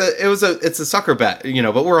a sucker bet,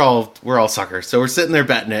 but we're all suckers. So we're sitting there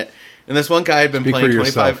betting it, and this one guy had been playing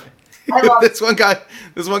 25. this one guy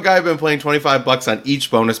had been playing $25 on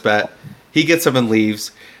each bonus bet. He gets them and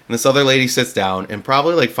leaves, and this other lady sits down, and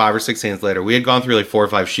probably like 5 or 6 hands later, we had gone through like 4 or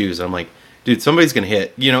 5 shoes. And I'm like, dude, somebody's gonna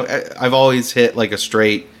hit. I've always hit like a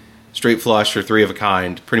straight flush or 3 of a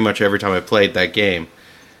kind pretty much every time I played that game.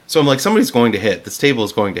 So I'm like, somebody's going to hit. This table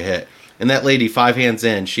is going to hit. And that lady, 5 hands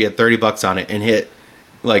in, she had $30 on it and hit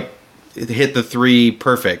the 3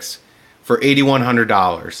 perfects for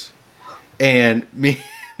 $8,100. And me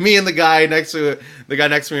and the guy next to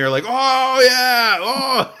me are like, oh yeah,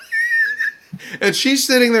 oh. And she's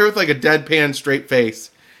sitting there with like a deadpan straight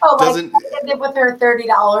face. Oh, like with her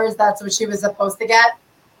 $30, that's what she was supposed to get.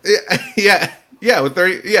 Yeah, with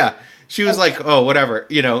 30, yeah. She was like, oh, whatever,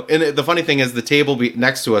 And the funny thing is, the table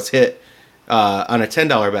next to us hit on a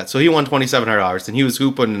 $10 bet, so he won $2,700, and he was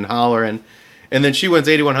hooping and hollering, and then she wins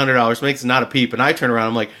 $8,100, makes not a peep, and I turn around,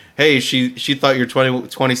 I'm like, hey, she thought your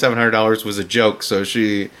 $2,700 was a joke, so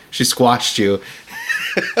she squashed you.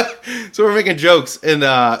 So we're making jokes, and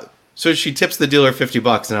so she tips the dealer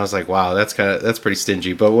 $50, and I was like, wow, that's pretty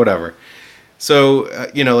stingy, but whatever. So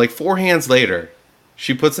like 4 hands later,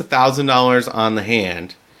 she puts $1,000 on the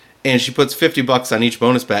hand, and she puts $50 on each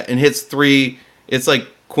bonus bet and hits 3. It's like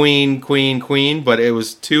queen, queen, queen, but it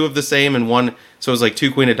was 2 of the same and 1. So it was like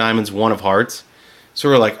 2 queen of diamonds, 1 of hearts. So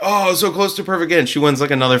we're like, oh, so close to perfect again. She wins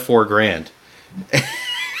like another $4,000,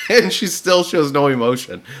 and she still shows no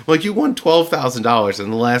emotion. Like, you won $12,000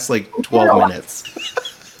 in the last like 12 minutes.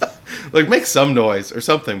 Like, make some noise or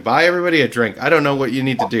something. Buy everybody a drink. I don't know what you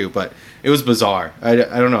need to do, but it was bizarre. I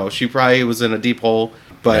don't know. She probably was in a deep hole,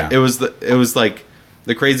 but yeah. It was like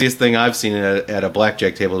the craziest thing I've seen at a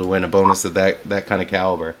blackjack table to win a bonus of that kind of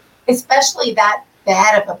caliber. Especially that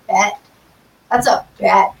bad of a bet. That's a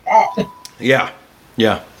bad bet. Yeah.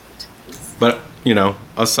 But,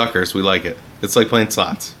 us suckers, we like it. It's like playing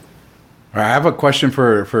slots. All right, I have a question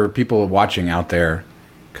for people watching out there,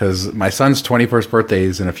 because my son's 21st birthday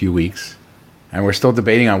is in a few weeks, and we're still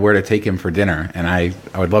debating on where to take him for dinner, and I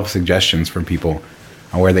would love suggestions from people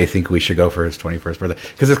on where they think we should go for his 21st birthday.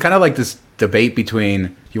 Because it's kind of like this debate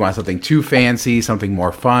between, you want something too fancy, something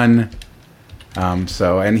more fun. And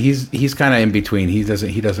he's kind of in between. He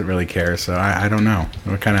doesn't really care. So I don't know.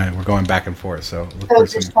 We're going back and forth. So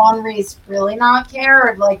does Sean Reese really not care,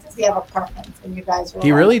 or does he have a preference? And you guys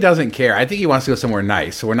he really doesn't care. I think he wants to go somewhere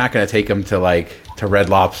nice. So we're not going to take him to to Red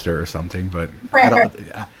Lobster or something. But I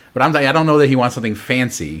don't know that he wants something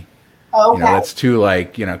fancy. Oh, okay. That's too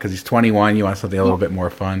because he's 21. You want something a little bit more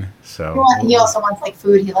fun. So he also wants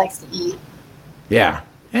food he likes to eat. Yeah.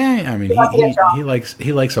 I mean,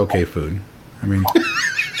 he likes okay food. I mean,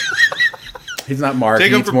 he's not Mark.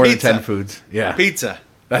 He eats more pizza. than 10 foods. Yeah. Pizza.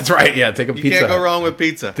 That's right. Yeah, take a pizza. You can't go wrong with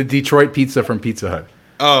pizza. The Detroit pizza from Pizza Hut.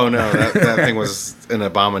 Oh, no. That thing was an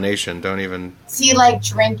abomination. Don't even... Is he,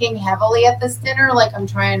 drinking heavily at this dinner? I'm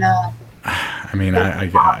trying to... I mean,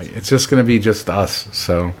 it's just going to be just us,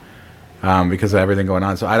 so... because of everything going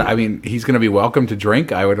on. So, I mean, he's going to be welcome to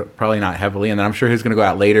drink. I would probably not heavily. And then I'm sure he's going to go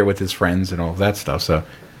out later with his friends and all of that stuff, so...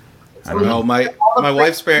 I don't know. My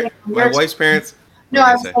wife's parents. No,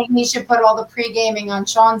 I was saying he should put all the pre-gaming on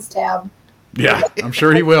Sean's tab. Yeah, I'm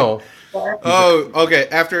sure he will. Oh, okay.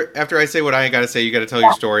 After I say what I got to say, you got to tell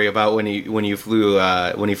your story about when you flew to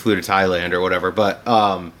Thailand or whatever. But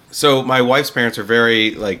so my wife's parents are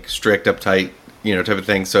very strict, uptight, type of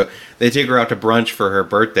thing. So they take her out to brunch for her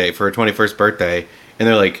 21st birthday, and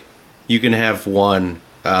they're like, "You can have one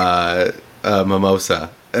mimosa,"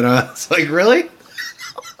 and I was like, "Really?"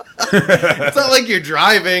 It's not like you're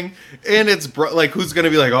driving, and it's who's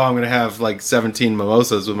gonna be like, oh, I'm gonna have 17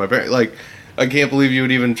 mimosas with my parents. I can't believe you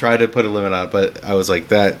would even try to put a limit on it. But I was like,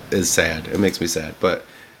 that is sad. It makes me sad. But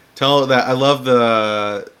Tell that I love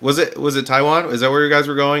the. Was it Taiwan? Is that where you guys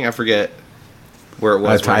were going? I forget where it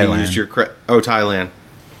was. Thailand. When he used your Thailand.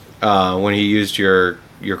 When he used your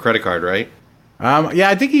credit card, right? Yeah,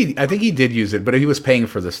 I think he did use it, but he was paying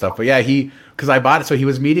for the stuff. But yeah, because I bought it. So he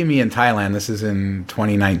was meeting me in Thailand. This is in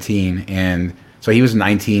 2019, and so he was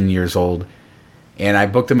 19 years old, and I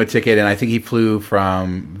booked him a ticket, and I think he flew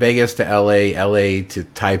from Vegas to LA, LA to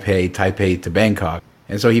Taipei, Taipei to Bangkok.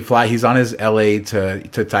 And so he's on his LA to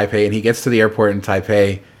Taipei, and he gets to the airport in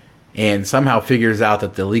Taipei and somehow figures out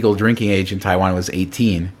that the legal drinking age in Taiwan was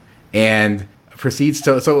 18. And proceeds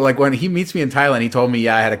to, so like when he meets me in Thailand, he told me,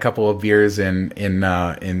 yeah, I had a couple of beers in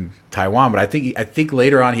Taiwan, but I think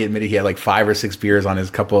later on he admitted he had like 5 or 6 beers on his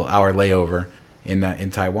couple hour layover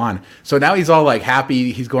in Taiwan. So now he's all like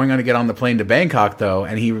happy. He's going to get on the plane to Bangkok though,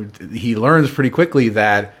 and he learns pretty quickly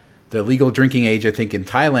that the legal drinking age, I think, in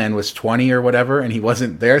Thailand was 20 or whatever, and he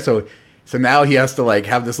wasn't there. So now he has to like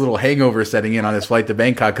have this little hangover setting in on his flight to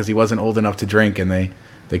Bangkok because he wasn't old enough to drink, and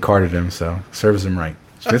they carded him. So serves him right.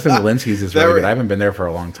 Smith and Walensky's is really good. I haven't been there for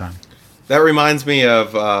a long time. That reminds me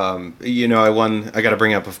of, I got to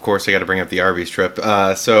bring up the Arby's trip.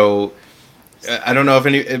 So I don't know if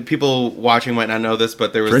any people watching might not know this,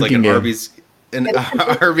 but there was Drinking like game.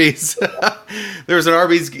 Arby's there was an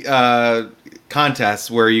Arby's contest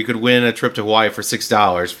where you could win a trip to Hawaii for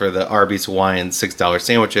 $6 for the Arby's Hawaiian $6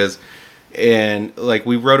 sandwiches. And like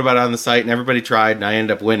we wrote about it on the site and everybody tried and I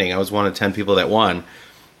ended up winning. I was one of 10 people that won.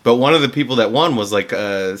 But one of the people that won was like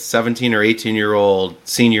a 17 or 18-year-old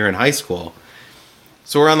senior in high school.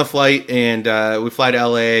 So we're on the flight, and we fly to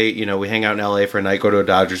L.A. You know, we hang out in L.A. for a night, go to a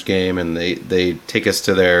Dodgers game, and they take us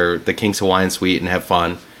to the King's Hawaiian Suite and have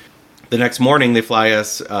fun. The next morning, they fly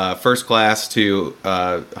us first class to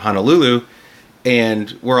Honolulu,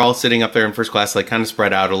 and we're all sitting up there in first class, like kind of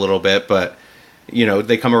spread out a little bit, but you know,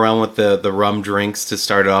 they come around with the rum drinks to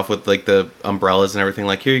start off with, like the umbrellas and everything.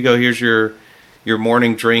 Like, here you go, here's your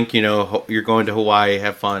morning drink, you know, you're going to Hawaii,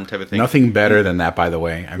 have fun type of thing. Nothing better than that, by the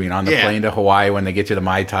way. I mean, on the plane to Hawaii when they get you to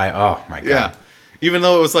Mai Tai, oh my God. Yeah. Even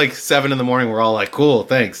though it was like 7 a.m, we're all like, cool,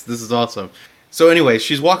 thanks, this is awesome. So anyway,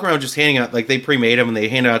 she's walking around just handing out, like they pre-made them and they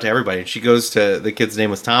hand it out to everybody. And she goes to, the kid's name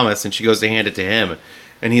was Thomas, and she goes to hand it to him.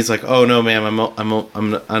 And he's like, oh no, ma'am,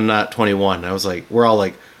 I'm not 21. And I was like, we're all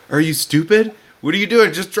like, are you stupid? What are you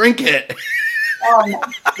doing? Just drink it. Oh my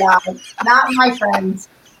God, not my friends.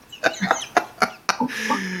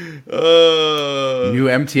 New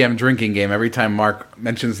MTM drinking game. Every time Mark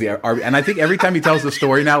mentions and I think every time he tells the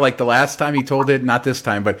story now, like the last time he told it, not this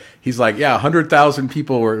time, but he's like, yeah, 100,000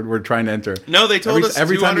 people were trying to enter. No, they told us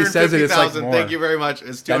every time he says it, it's like more. Thank you very much.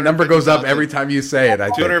 It's that number goes up every time you say it.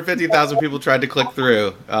 250,000 people tried to click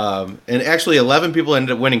through, and actually 11 people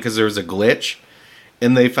ended up winning because there was a glitch.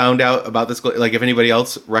 And they found out about this glitch. Like if anybody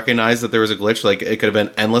else recognized that there was a glitch, like it could have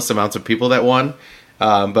been endless amounts of people that won.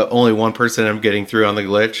 But only one person ended up getting through on the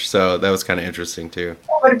glitch, so that was kind of interesting too. It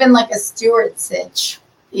would have been like a Stuart Sitch,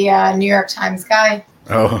 New York Times guy.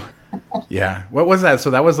 Oh, yeah. What was that? So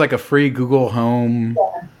that was like a free Google Home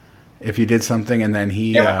if you did something, and then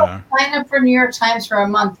he sign up for New York Times for a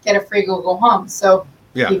month, get a free Google Home. So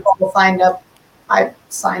people signed up. I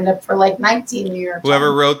signed up for like 19 New York Times.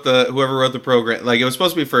 Whoever wrote the program, like it was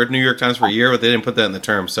supposed to be for New York Times for a year, but they didn't put that in the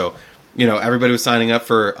terms, so. You know, everybody was signing up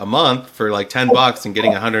for a month for like $10 and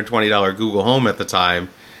getting a $120 Google Home at the time.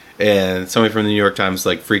 And somebody from the New York Times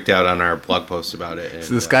like freaked out on our blog post about it. And,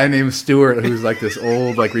 so this guy named Stuart, who's like this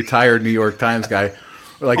old, like retired New York Times guy,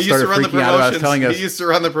 like started freaking out about telling us. He used to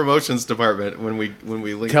run the promotions department when we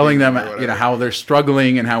linked telling them, you know, how they're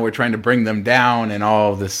struggling and how we're trying to bring them down and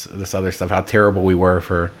all of this other stuff. How terrible we were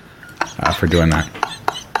for doing that.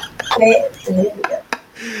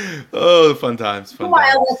 Oh, fun times.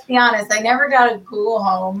 Let's be honest. I never got a Google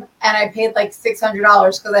Home, and I paid like $600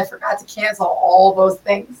 because I forgot to cancel all those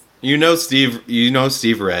things. You know, Steve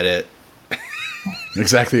read it.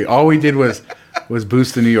 Exactly. All we did was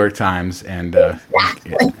boost the New York Times and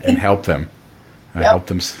help them. Help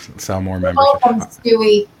them sell more membership. Help them,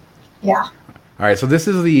 Stewie. Yeah. All right. So this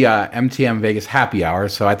is the MTM Vegas Happy Hour.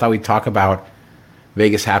 So I thought we'd talk about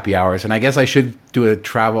Vegas happy hours, and I guess I should do a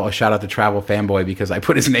shout out to Travel Fanboy because I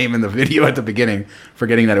put his name in the video at the beginning,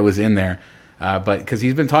 forgetting that it was in there. But because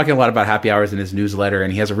he's been talking a lot about happy hours in his newsletter,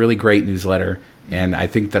 and he has a really great newsletter, and I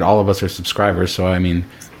think that all of us are subscribers. So I mean,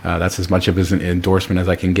 that's as much of his endorsement as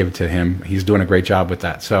I can give to him. He's doing a great job with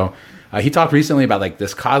that. So he talked recently about like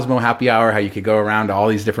this Cosmo happy hour, how you could go around to all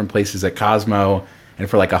these different places at Cosmo, and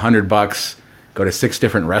for like $100, go to 6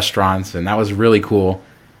 different restaurants, and that was really cool.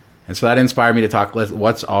 And so that inspired me to talk. That's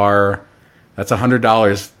 $100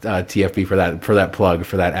 TFB for that plug,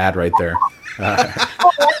 for that ad right there. That's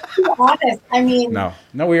honest. I mean,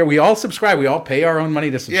 no, we all subscribe. We all pay our own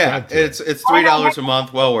money to subscribe. Yeah, it's $3 a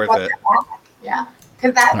month. Well worth it. Yeah,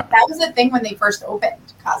 because that was the thing when they first opened.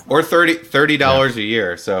 Cosmo. Or $30 a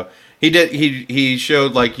year. So he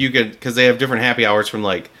showed like you could, because they have different happy hours from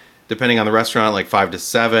like depending on the restaurant, like 5 to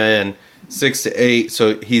 7, 6 to 8.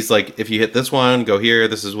 So he's like, if you hit this one, go here.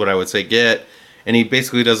 This is what I would say get. And he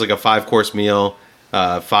basically does like a 5-course meal,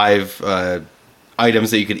 5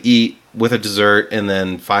 items that you could eat with a dessert, and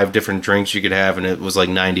then 5 different drinks you could have, and it was like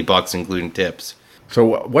 $90 including tips.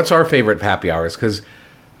 So what's our favorite happy hours? Because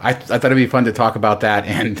I thought it'd be fun to talk about that,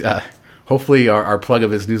 and hopefully our plug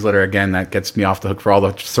of his newsletter, again, that gets me off the hook for all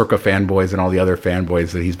the Circa fanboys and all the other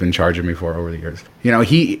fanboys that he's been charging me for over the years. You know,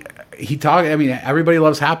 he talked, I mean, everybody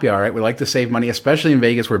loves happy hour, right? We like to save money, especially in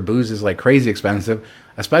Vegas where booze is like crazy expensive,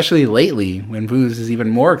 especially lately when booze is even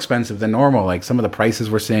more expensive than normal. Like some of the prices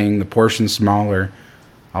we're seeing, the portions smaller,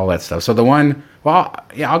 all that stuff. So the one, well,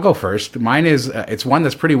 yeah, I'll go first. Mine is, it's one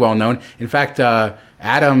that's pretty well known. In fact,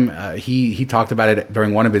 Adam, he talked about it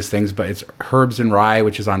during one of his things, but it's Herbs and Rye,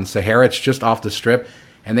 which is on Sahara. It's just off the Strip.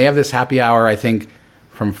 And they have this happy hour, I think,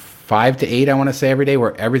 from 5 to 8, I want to say, every day,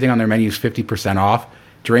 where everything on their menu is 50% off.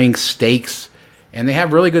 Drinks, steaks. And they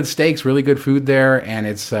have really good steaks, really good food there. And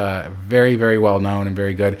it's very, very well known and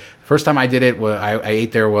very good. First time I did it, I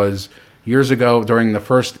ate there was years ago during the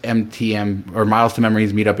first MTM or Miles to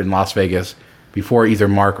Memories meetup in Las Vegas, before either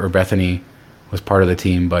Mark or Bethany was part of the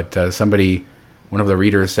team. But one of the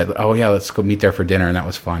readers said, "Oh yeah, let's go meet there for dinner," and that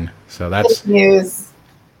was fun. So that's news.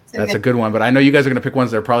 That's a good one. But I know you guys are going to pick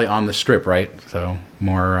ones that are probably on the Strip, right? So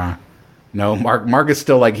more. No, Mark is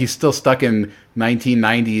still like, he's still stuck in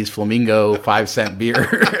 1990s Flamingo 5-cent beer.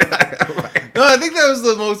 No, I think that was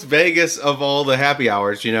the most Vegas of all the happy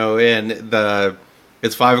hours. You know,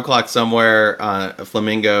 it's 5 o'clock somewhere.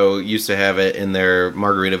 Flamingo used to have it in their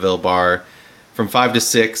Margaritaville bar. From 5 to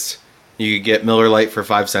 6, you could get Miller Lite for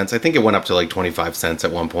 5 cents. I think it went up to like 25 cents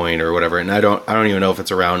at one point or whatever. And I don't even know if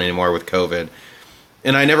it's around anymore with COVID.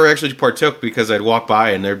 And I never actually partook because I'd walk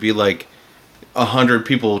by and there'd be like 100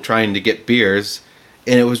 people trying to get beers,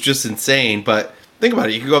 and it was just insane. But think about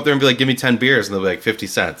it, you could go up there and be like, give me 10 beers, and they'll be like 50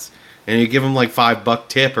 cents, and you give them like $5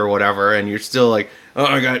 tip or whatever, and you're still like, oh,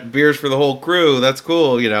 I got beers for the whole crew, that's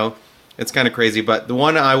cool. You know, it's kind of crazy. But the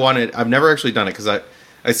one I've never actually done it, because I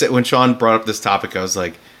said, when Sean brought up this topic, I was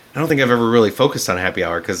like, I don't think I've ever really focused on happy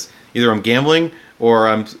hour, because either I'm gambling or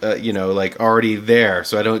I'm like already there,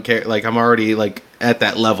 so I don't care, like I'm already like at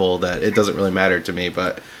that level that it doesn't really matter to me.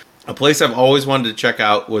 But a place I've always wanted to check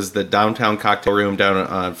out was the Downtown Cocktail Room down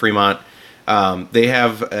on Fremont. They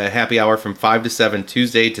have a happy hour from 5 to 7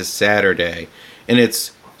 Tuesday to Saturday, and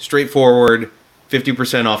it's straightforward,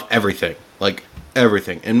 50% off everything, like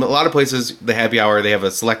everything. And a lot of places, the happy hour, they have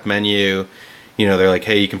a select menu. You know, they're like,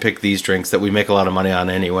 hey, you can pick these drinks that we make a lot of money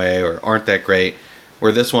on anyway, or aren't that great.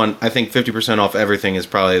 Where this one, I think 50% off everything is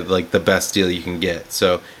probably like the best deal you can get.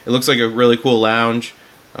 So it looks like a really cool lounge.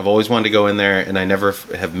 I've always wanted to go in there, and I never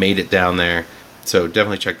have made it down there. So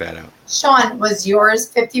definitely check that out. Sean, was yours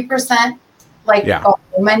 50%? Like the whole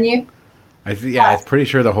menu? I'm pretty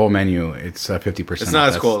sure the whole menu, it's 50%. It's not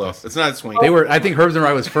as cool, though. It's not as swing. I think Herbs and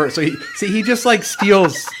Rye was first. So he just like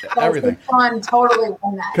steals everything. Sean totally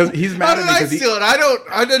won that. Because he's mad at me. How did I steal it?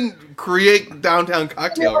 I didn't create Downtown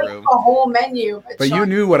Cocktail Room. The whole menu. But you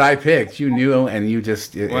knew what I picked. You knew, and you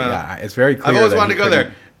just, it's very clear. I've always wanted to go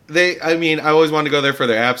there. I always wanted to go there for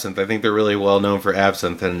their absinthe. I think they're really well known for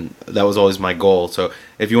absinthe, and that was always my goal. So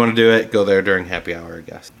if you want to do it, go there during happy hour, I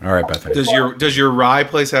guess. All right, Bethany. Does your rye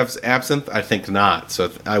place have absinthe? I think not.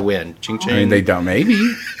 So I win. Ching ching. I mean, they don't. Maybe.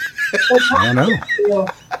 I don't know.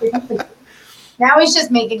 Now he's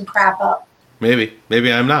just making crap up. Maybe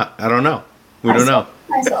I'm not. I don't know. We don't know.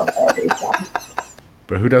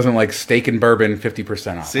 But who doesn't like steak and bourbon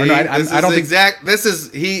 50% off? See,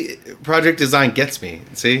 Project Design gets me.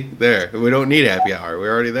 See, there. We don't need happy hour.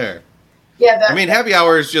 We're already there. Yeah. Happy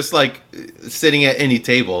hour is just like sitting at any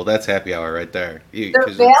table. That's happy hour right there.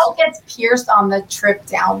 The veil gets pierced on the trip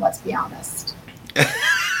down, let's be honest.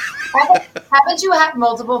 Haven't you had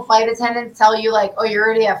multiple flight attendants tell you like, oh, you're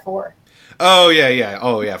already at 4? Oh, yeah.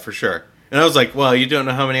 Oh, yeah, for sure. And I was like, well, you don't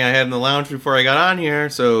know how many I had in the lounge before I got on here,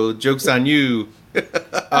 so joke's on you.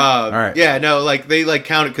 All right. Yeah, no, like they like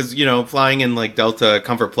count it because flying in like Delta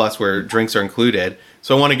Comfort Plus where drinks are included.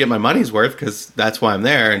 So I want to get my money's worth because that's why I'm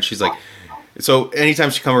there. And she's like, so anytime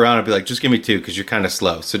she come around, I'd be like, just give me 2 because you're kind of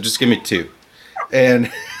slow. So just give me 2.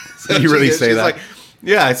 And so you really say that? Like,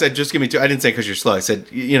 yeah, I said just give me 2. I didn't say because you're slow. I said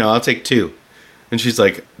I'll take 2. And she's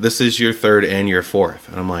like, this is your 3rd and your 4th.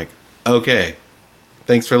 And I'm like, okay,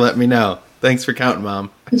 thanks for letting me know. Thanks for counting,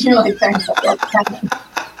 Mom. You're like, thanks for counting.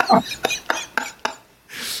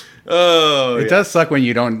 Oh, it does suck when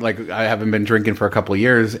you don't, like, I haven't been drinking for a couple of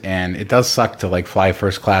years, and it does suck to, like, fly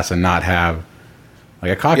first class and not have,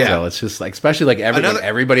 like, a cocktail. It's just, like, especially, like,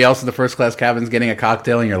 everybody else in the first class cabin's getting a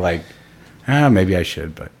cocktail, and you're like, maybe I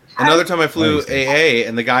should, but. Another time I flew AA,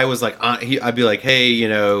 and the guy was like, I'd be like, hey,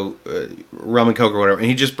 rum and Coke or whatever, and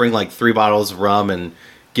he'd just bring, like, 3 bottles of rum and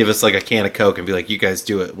give us, like, a can of Coke and be like, you guys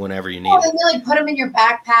do it whenever you need it. Then you, like, put them in your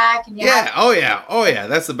backpack. And oh yeah,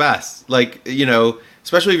 that's the best. Like,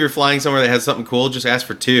 especially if you're flying somewhere that has something cool, just ask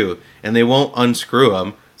for 2, and they won't unscrew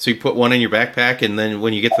them. So you put one in your backpack, and then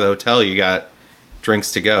when you get to the hotel, you got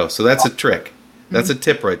drinks to go. So that's a trick. That's a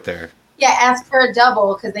tip right there. Yeah, ask for a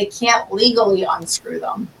double because they can't legally unscrew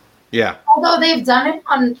them. Yeah. Although they've done it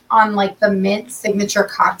on like the Mint signature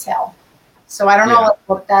cocktail, so I don't know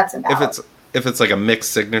what that's about. If it's like a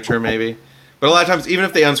mixed signature, maybe. But a lot of times, even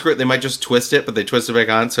if they unscrew it, they might just twist it, but they twist it back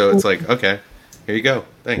on. So it's like, okay, here you go.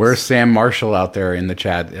 Thanks. Where's Sam Marshall out there in the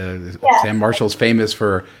chat? Sam Marshall's famous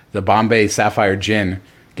for the Bombay Sapphire Gin,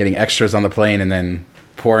 getting extras on the plane and then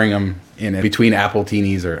pouring them in between apple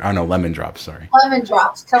teenies or, I don't know, lemon drops, sorry. Lemon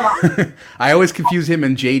drops, come on. I always confuse him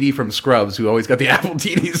and JD from Scrubs, who always got the apple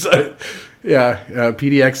teenies.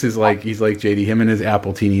 PDX is like, he's like JD, him and his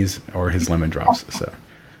apple teenies or his lemon drops. So,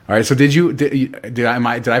 all right. So did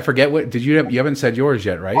I forget what, you haven't said yours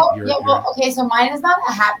yet, right? Okay. So mine is not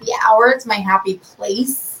a happy hour. It's my happy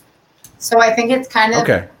place. So I think it's kind of,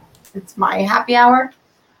 it's my happy hour.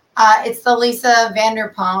 It's the Lisa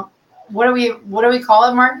Vanderpump. What do we call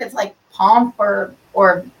it, Mark? It's like Pomp or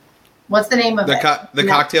what's the name of it? The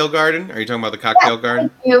Cocktail Garden? Are you talking about the Cocktail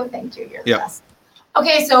Garden? Thank you. You're the best.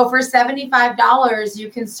 Okay, so for $75, you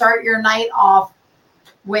can start your night off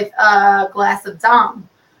with a glass of Dom.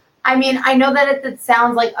 I mean, I know that it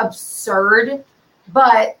sounds like absurd,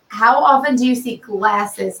 but how often do you see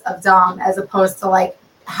glasses of Dom as opposed to like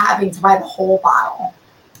having to buy the whole bottle,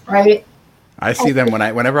 right? I see them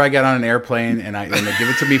whenever I get on an airplane and they give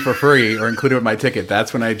it to me for free or include it with my ticket.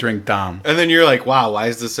 That's when I drink Dom. And then you're like, wow, why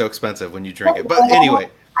is this so expensive when you drink it? But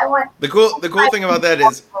anyway, the cool thing about that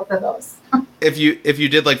is if you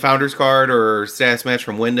did like Founders Card or Status Match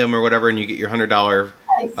from Wyndham or whatever, and you get your $100.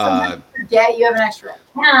 Yeah, you have an extra.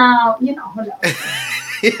 No, who knows?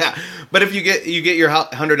 Yeah, but if you get your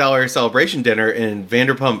 $100 celebration dinner in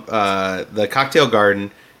Vanderpump, the Cocktail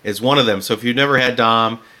Garden is one of them. So if you've never had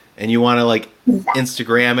Dom and you want to like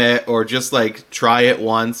Instagram it or just like try it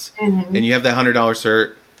once, and you have that $100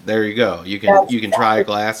 cert, there you go. You can try a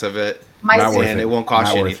glass of it, and it won't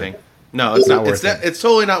cost you anything. No, it's not worth it. It's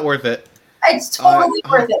totally not worth it. It's totally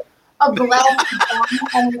worth it. A glass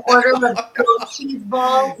and order with goat cheese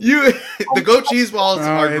balls. The goat cheese balls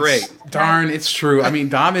are great. Darn, it's true. I mean,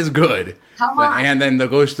 Dom is good. Come on. And then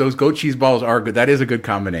those goat cheese balls are good. That is a good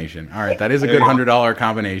combination. All right, that is a good $100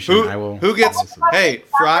 combination. Who gets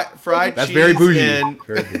fried That's cheese very bougie. And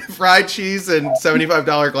fried cheese and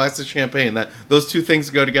 $75 glass of champagne? Those two things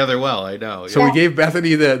go together well. I know. So we gave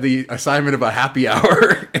Bethany the assignment of a happy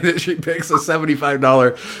hour, and then she picks a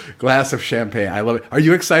 $75 glass of champagne. I love it. Are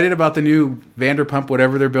you excited about the new Vanderpump,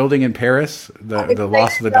 whatever they're building in Paris, the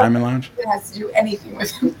Lost of the Diamond Lounge? It has to do anything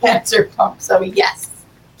with Vanderpump. So yes.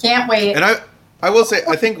 Can't wait. And I will say,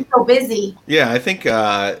 I think so busy. Yeah, I think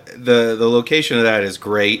the location of that is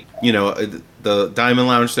great. The Diamond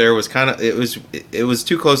Lounge there was it was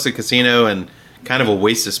too close to the casino and kind of a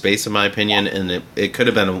waste of space in my opinion. And it could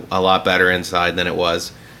have been a lot better inside than it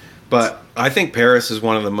was. But I think Paris is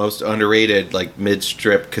one of the most underrated like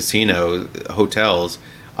mid-strip casino hotels.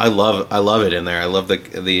 I love it in there. I love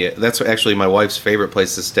the that's actually my wife's favorite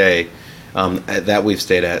place to stay that we've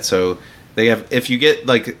stayed at. So. They have, if you get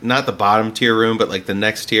like not the bottom tier room, but like the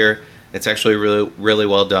next tier, it's actually really, really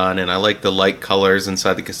well done. And I like the light colors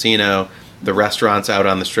inside the casino. The restaurants out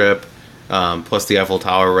on the strip, plus the Eiffel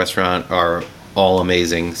Tower restaurant are all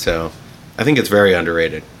amazing. So I think it's very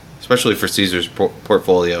underrated, especially for Caesar's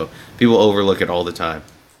portfolio. People overlook it all the time.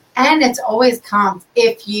 And it's always comps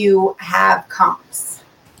if you have comps.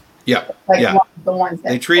 Yeah, The ones that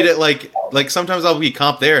they treat it like sometimes I'll be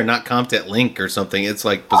comped there and not comped at Link or something. It's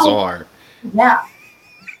like bizarre. Yeah.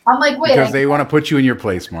 I'm like, wait. Because they want to put you in your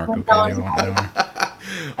place, Mark. Okay.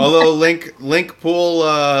 Although Link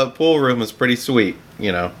pool room is pretty sweet,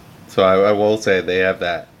 So I will say they have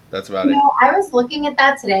that. That's about it. I was looking at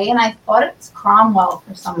that today, and I thought it's Cromwell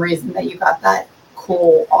for some reason that you got that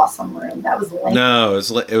cool, awesome room. That was Link. No,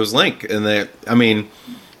 it was Link, and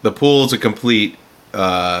the pool is a complete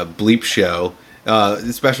bleep show.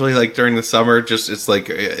 Especially like during the summer, it's like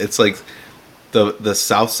the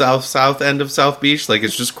south end of South Beach. Like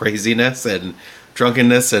it's just craziness and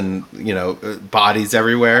drunkenness and bodies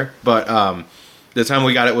everywhere. But The time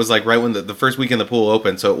we got it was like right when the first weekend the pool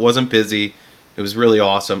opened, so it wasn't busy. It was really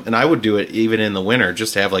awesome, and I would do it even in the winter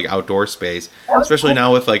just to have like outdoor space, especially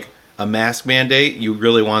now with like a mask mandate. You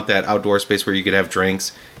really want that outdoor space where you could have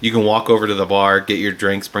drinks. You can walk over to the bar, get your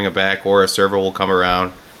drinks, bring it back, or a server will come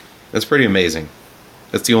around. That's pretty amazing.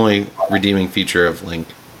 That's the only redeeming feature of Link,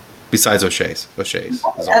 besides O'Shea's. O'Shea's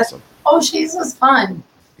is awesome. O'Shea's was fun.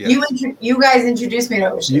 Yes. You guys introduced me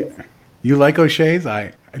to O'Shea's. You like O'Shea's?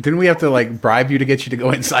 Didn't we have to like bribe you to get you to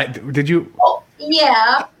go inside? Did you? Oh,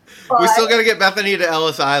 yeah. We still got to get Bethany to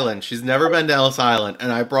Ellis Island. She's never been to Ellis Island, and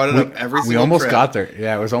I brought it up every single We almost trip. got there.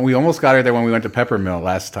 Yeah, we almost got her there when we went to Peppermill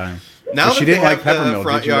last time. Now that she didn't like Peppermill.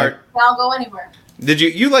 Front yard. I'll go anywhere. Did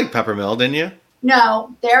you like Peppermill? Didn't you?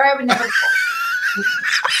 No, there I would never go.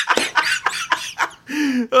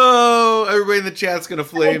 Oh, everybody in the chat's gonna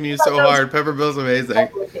flame you so hard. Peppermill's amazing.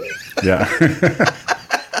 Yeah.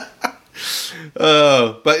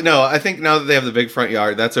 Oh, but no, I think now that they have the big front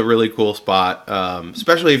yard, that's a really cool spot.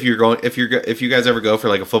 Especially if you guys ever go for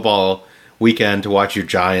like a football weekend to watch your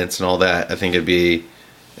Giants and all that, I think it'd be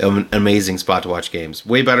an amazing spot to watch games.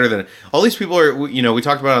 Way better than all these people are. You know, we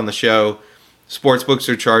talked about it on the show. Sports books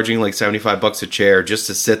are charging like $75 a chair just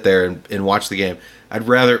to sit there and watch the game. I'd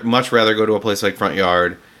much rather go to a place like Front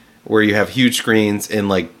Yard where you have huge screens and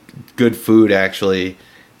like good food actually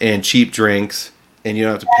and cheap drinks and you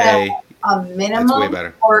don't have to pay. A minimum, it's way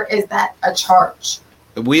better. Or is that a charge?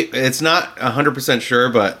 It's not 100%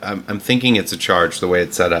 sure, but I'm thinking it's a charge the way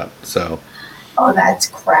it's set up. So. Oh, that's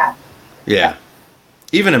crap. Yeah.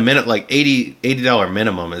 Even a minute, like $80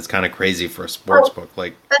 minimum is kind of crazy for a sports book.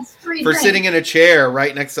 Like that's $3 for sitting in a chair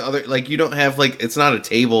right next to other, like you don't have like, it's not a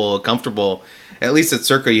table comfortable. At least at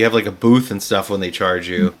Circa, you have like a booth and stuff when they charge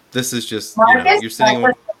you. This is just, Marcus, you're sitting.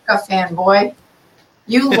 a fanboy.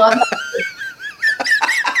 You love that.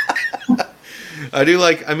 I do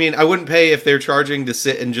like, I mean, I wouldn't pay if they're charging to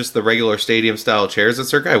sit in just the regular stadium style chairs at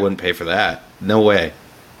Circa. I wouldn't pay for that. No way.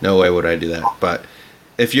 No way would I do that. But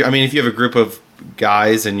if you have a group of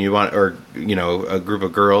guys and you want, or, you know, a group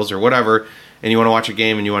of girls or whatever, and you want to watch a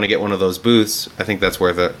game and you want to get one of those booths, I think that's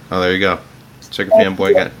worth it. Oh, there you go. Circa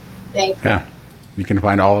fanboy again. Thank you. Yeah. You can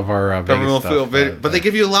find all of our Vegas stuff. But they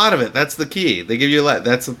give you a lot of it. That's the key. They give you a lot.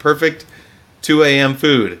 That's the perfect 2 a.m.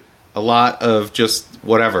 food. A lot of just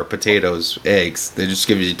whatever, potatoes, eggs. They just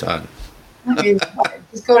give you a ton.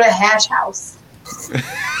 Just go to Hash House.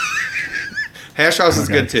 Hash House is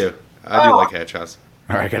good too. I do like Hash House.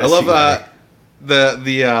 All right, I love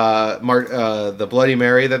the Bloody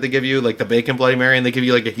Mary that they give you, like the bacon Bloody Mary, and they give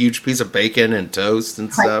you like a huge piece of bacon and toast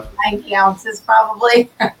and stuff. 90 ounces probably.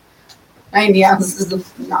 90 ounces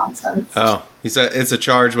of nonsense. Oh, he said it's a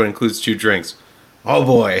charge but includes 2 drinks. Oh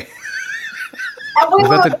boy.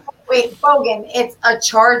 Wait, Bogan, it's a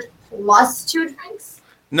charge plus 2 drinks?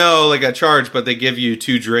 No, like a charge, but they give you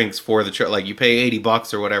 2 drinks for the charge. Like you pay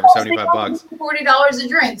 $80 or whatever, $75. $40 a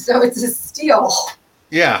drink, so it's a steal.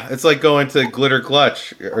 Yeah, it's like going to Glitter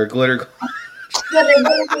Clutch or Glitter.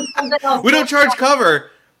 We don't charge cover,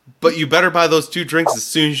 but you better buy those 2 drinks as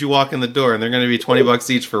soon as you walk in the door, and they're going to be $20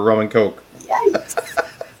 each for rum and Coke. Yikes.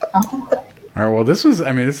 All right. Well, this is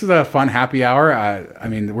a fun happy hour. I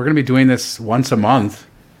mean, we're going to be doing this once a month,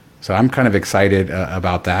 so I'm kind of excited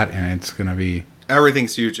about that, and it's going to be.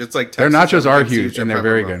 Everything's huge. It's like Texas. Their nachos are huge, and they're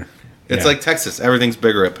very good. It's like Texas. Everything's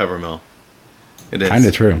bigger at Peppermill. It is. Kind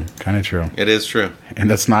of true. Kind of true. It is true.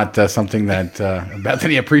 And that's not something that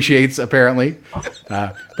Bethany appreciates, apparently.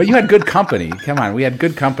 But you had good company. Come on. We had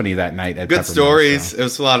good company that night at Good stories. So. It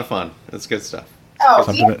was a lot of fun. It's good stuff. Oh,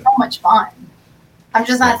 we had so much fun. I'm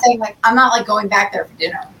just not saying, like, I'm not, like, going back there for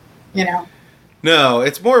dinner, you know? No,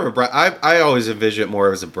 it's more of I always envision it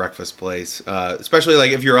more as a breakfast place, especially,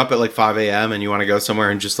 like, if you're up at, like, 5 a.m. and you want to go somewhere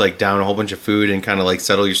and just, like, down a whole bunch of food and kind of, like,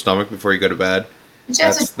 settle your stomach before you go to bed.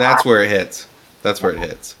 That's where it hits. That's where it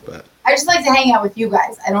hits. But I just like to hang out with you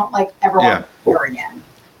guys. I don't, like, ever want to here again.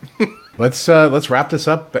 Let's wrap this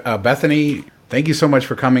up. Bethany, thank you so much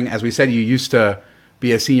for coming. As we said, you used to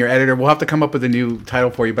be a senior editor. We'll have to come up with a new title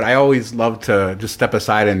for you, but I always love to just step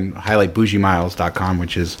aside and highlight bougiemiles.com,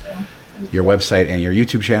 which is your website and your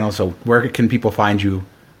YouTube channel. So where can people find you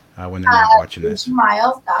when they're not watching this?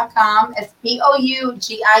 bougiemiles.com. It's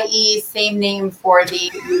Pougie, same name for the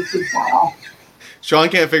YouTube channel. Sean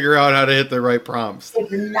can't figure out how to hit the right prompts.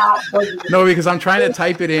 It's not No, because I'm trying to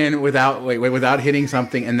type it in without hitting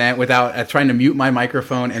something, and then without trying to mute my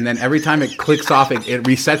microphone, and then every time it clicks off, it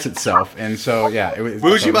resets itself. And so, yeah.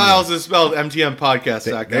 Bougie Miles is spelled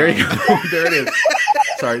MTMpodcast.com. There you go. There it is.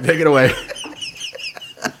 Sorry, take it away.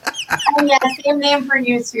 And yeah, same name for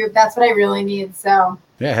YouTube. That's what I really need. So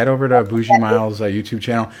yeah, head over to Bougie Miles YouTube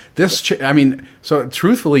channel. So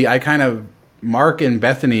truthfully, I kind of Mark and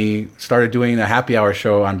Bethany started doing a happy hour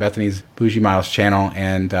show on Bethany's Bougie Miles channel,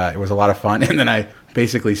 and it was a lot of fun. And then I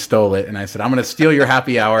basically stole it, and I said, I'm going to steal your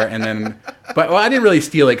happy hour. And then, well, I didn't really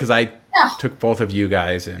steal it because I took both of you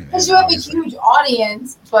guys. Because you have a huge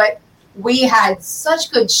audience, but we had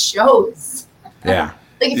such good shows. Yeah.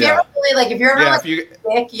 Like if you're ever really, if you're ever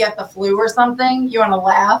sick, you have the flu or something, you want to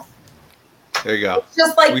laugh. There you go.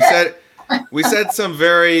 Just like we said some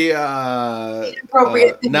very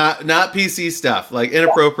inappropriate things. not PC stuff, like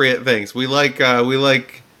inappropriate things. We like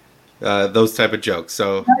those type of jokes.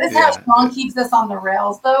 So notice how Sean keeps us on the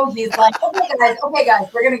rails, though. He's like, okay, guys,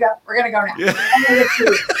 we're gonna go now.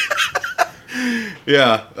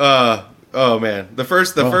 Yeah. Oh man, the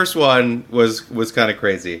first one was kind of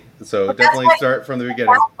crazy. So definitely start from the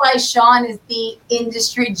beginning. That's why Sean is the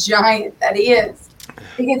industry giant that he is,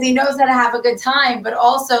 because he knows how to have a good time, but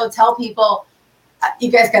also tell people, you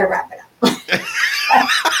guys got to wrap it up.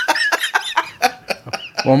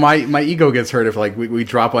 Well, my ego gets hurt if we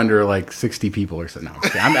drop under 60 people or something. No,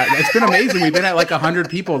 it's been amazing. We've been at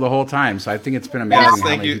 100 people the whole time, so I think it's been amazing.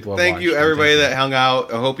 Yes, thank you everybody that hung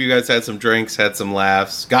out. I hope you guys had some drinks, had some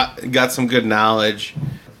laughs, got some good knowledge.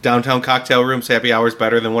 Downtown Cocktail Rooms happy hours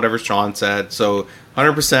better than whatever Sean said. So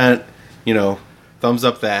 100%, thumbs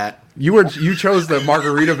up that. You chose the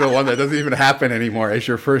Margaritaville one that doesn't even happen anymore as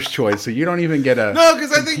your first choice, so you don't even get a. No,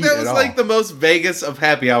 because I think that was the most Vegas of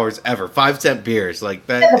happy hours ever. 5-cent beers,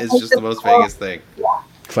 that is just the most Vegas thing.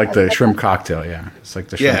 It's like the shrimp cocktail, yeah. It's like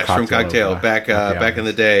the shrimp cocktail back in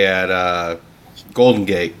the day at Golden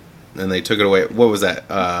Gate, and they took it away. What was that?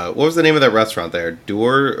 What was the name of that restaurant there?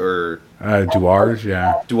 Duars,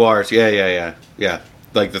 yeah. Duars, yeah.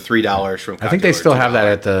 Like the $3 shrimp cocktail. I think they still have that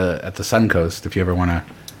at the Suncoast if you ever want to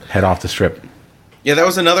head off the strip. Yeah, that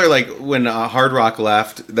was another, when Hard Rock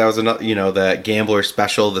left, that was another, that Gambler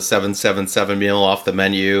Special, the 777 meal off the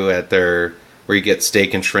menu where you get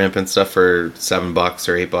steak and shrimp and stuff for $7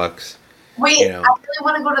 or $8. Wait, I really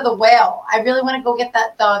want to go to the Whale. I really want to go get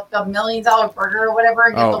that the $1 million burger or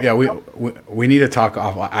whatever. We need to talk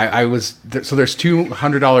off. So there's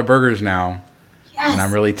 $200 burgers now. Yes. And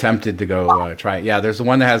I'm really tempted to go try it. Yeah, there's the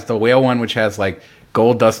one that has the Whale one, which has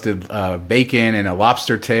gold dusted bacon and a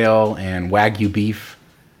lobster tail and Wagyu beef.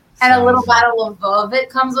 And a little bottle of Velvet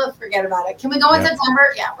comes with. Forget about it. Can we go in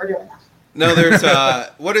September? Yeah, we're doing that. No, there's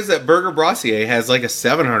what is that? Burger Brassier has a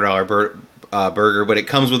 $700 burger, but it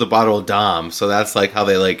comes with a bottle of Dom. So that's how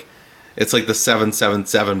they it's the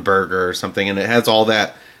 777 burger or something, and it has all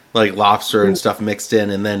that lobster and stuff mixed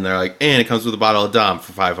in, and then they're and it comes with a bottle of Dom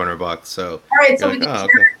for $500. So all right, so we can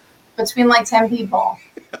share between 10 people.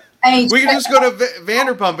 We can just go to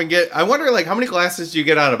Vanderpump and get. I wonder, how many glasses do you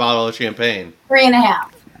get out of a bottle of champagne?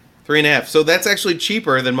 3.5. 3.5. So that's actually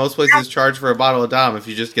cheaper than most places charge for a bottle of Dom if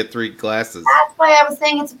you just get 3 glasses. That's why I was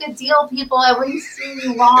saying it's a good deal, people. I wouldn't see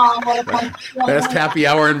you wrong. Best happy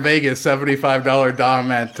hour in Vegas, $75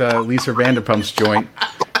 Dom at Lisa Vanderpump's joint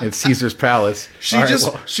at Caesar's Palace.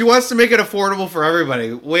 She wants to make it affordable for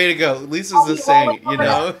everybody. Way to go. Lisa's a saint,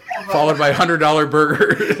 Followed by $100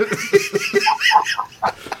 burgers.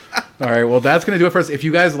 All right, well, that's going to do it for us. If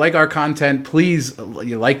you guys like our content, please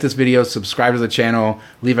like this video, subscribe to the channel,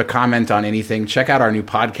 leave a comment on anything. Check out our new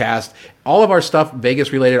podcast. All of our stuff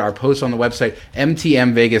Vegas-related are posted on the website,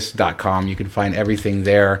 mtmvegas.com. You can find everything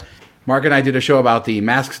there. Mark and I did a show about the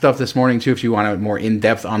mask stuff this morning, too, if you want a more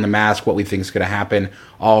in-depth on the mask, what we think is going to happen,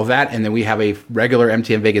 all of that. And then we have a regular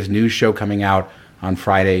MTM Vegas news show coming out on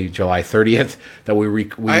Friday, July 30th, that we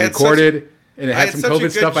recorded. And it had some COVID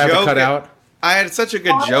stuff I have to cut out. I had such a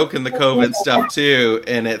good joke in the COVID stuff too,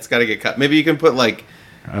 and it's got to get cut. Maybe you can put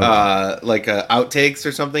outtakes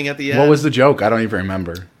or something at the end. What was the joke? I don't even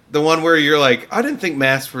remember. The one where you're I didn't think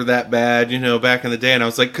masks were that bad, back in the day, and I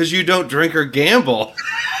was because you don't drink or gamble.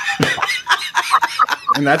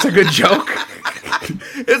 And that's a good joke.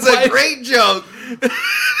 It's a great joke.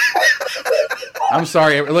 I'm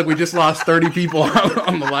sorry. Look, we just lost 30 people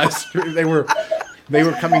on the last stream. They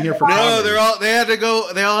were coming here for comedy. They all had to go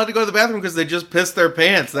to the bathroom because they just pissed their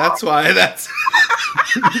pants. That's why.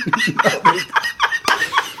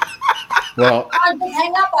 Well,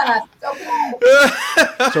 hang up on us.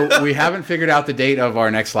 Okay. So we haven't figured out the date of our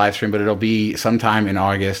next live stream, but it'll be sometime in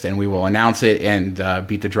August, and we will announce it and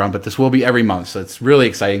beat the drum. But this will be every month, so it's really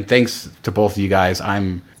exciting. Thanks to both of you guys.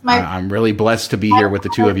 I'm really blessed to be here with the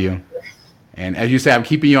two of you. And as you say, I'm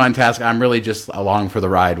keeping you on task. I'm really just along for the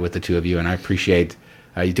ride with the two of you, and I appreciate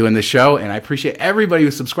you doing this show, and I appreciate everybody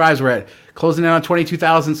who subscribes. We're at closing in on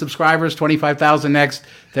 22,000 subscribers, 25,000 next,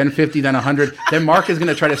 then 50, then 100. Then Mark is going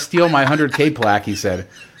to try to steal my 100K plaque, he said.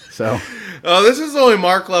 So Oh, this is only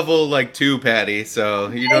Mark level like 2, Patty. So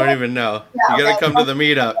you don't even know. Yeah, you gotta come to the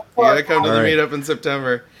meetup. You gotta come to the meetup in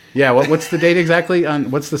September. Yeah. What's the date exactly?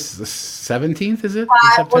 What's the 17th? Is it in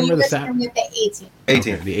September? Well, you guys can meet the 18th. 18th.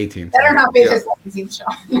 Okay, the 18th. Better not be the 17th,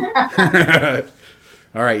 Sean.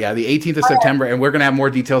 All right, yeah, the 18th of September, and we're going to have more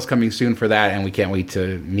details coming soon for that, and we can't wait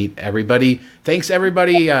to meet everybody. Thanks,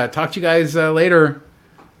 everybody. Talk to you guys later.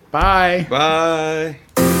 Bye.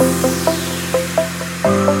 Bye.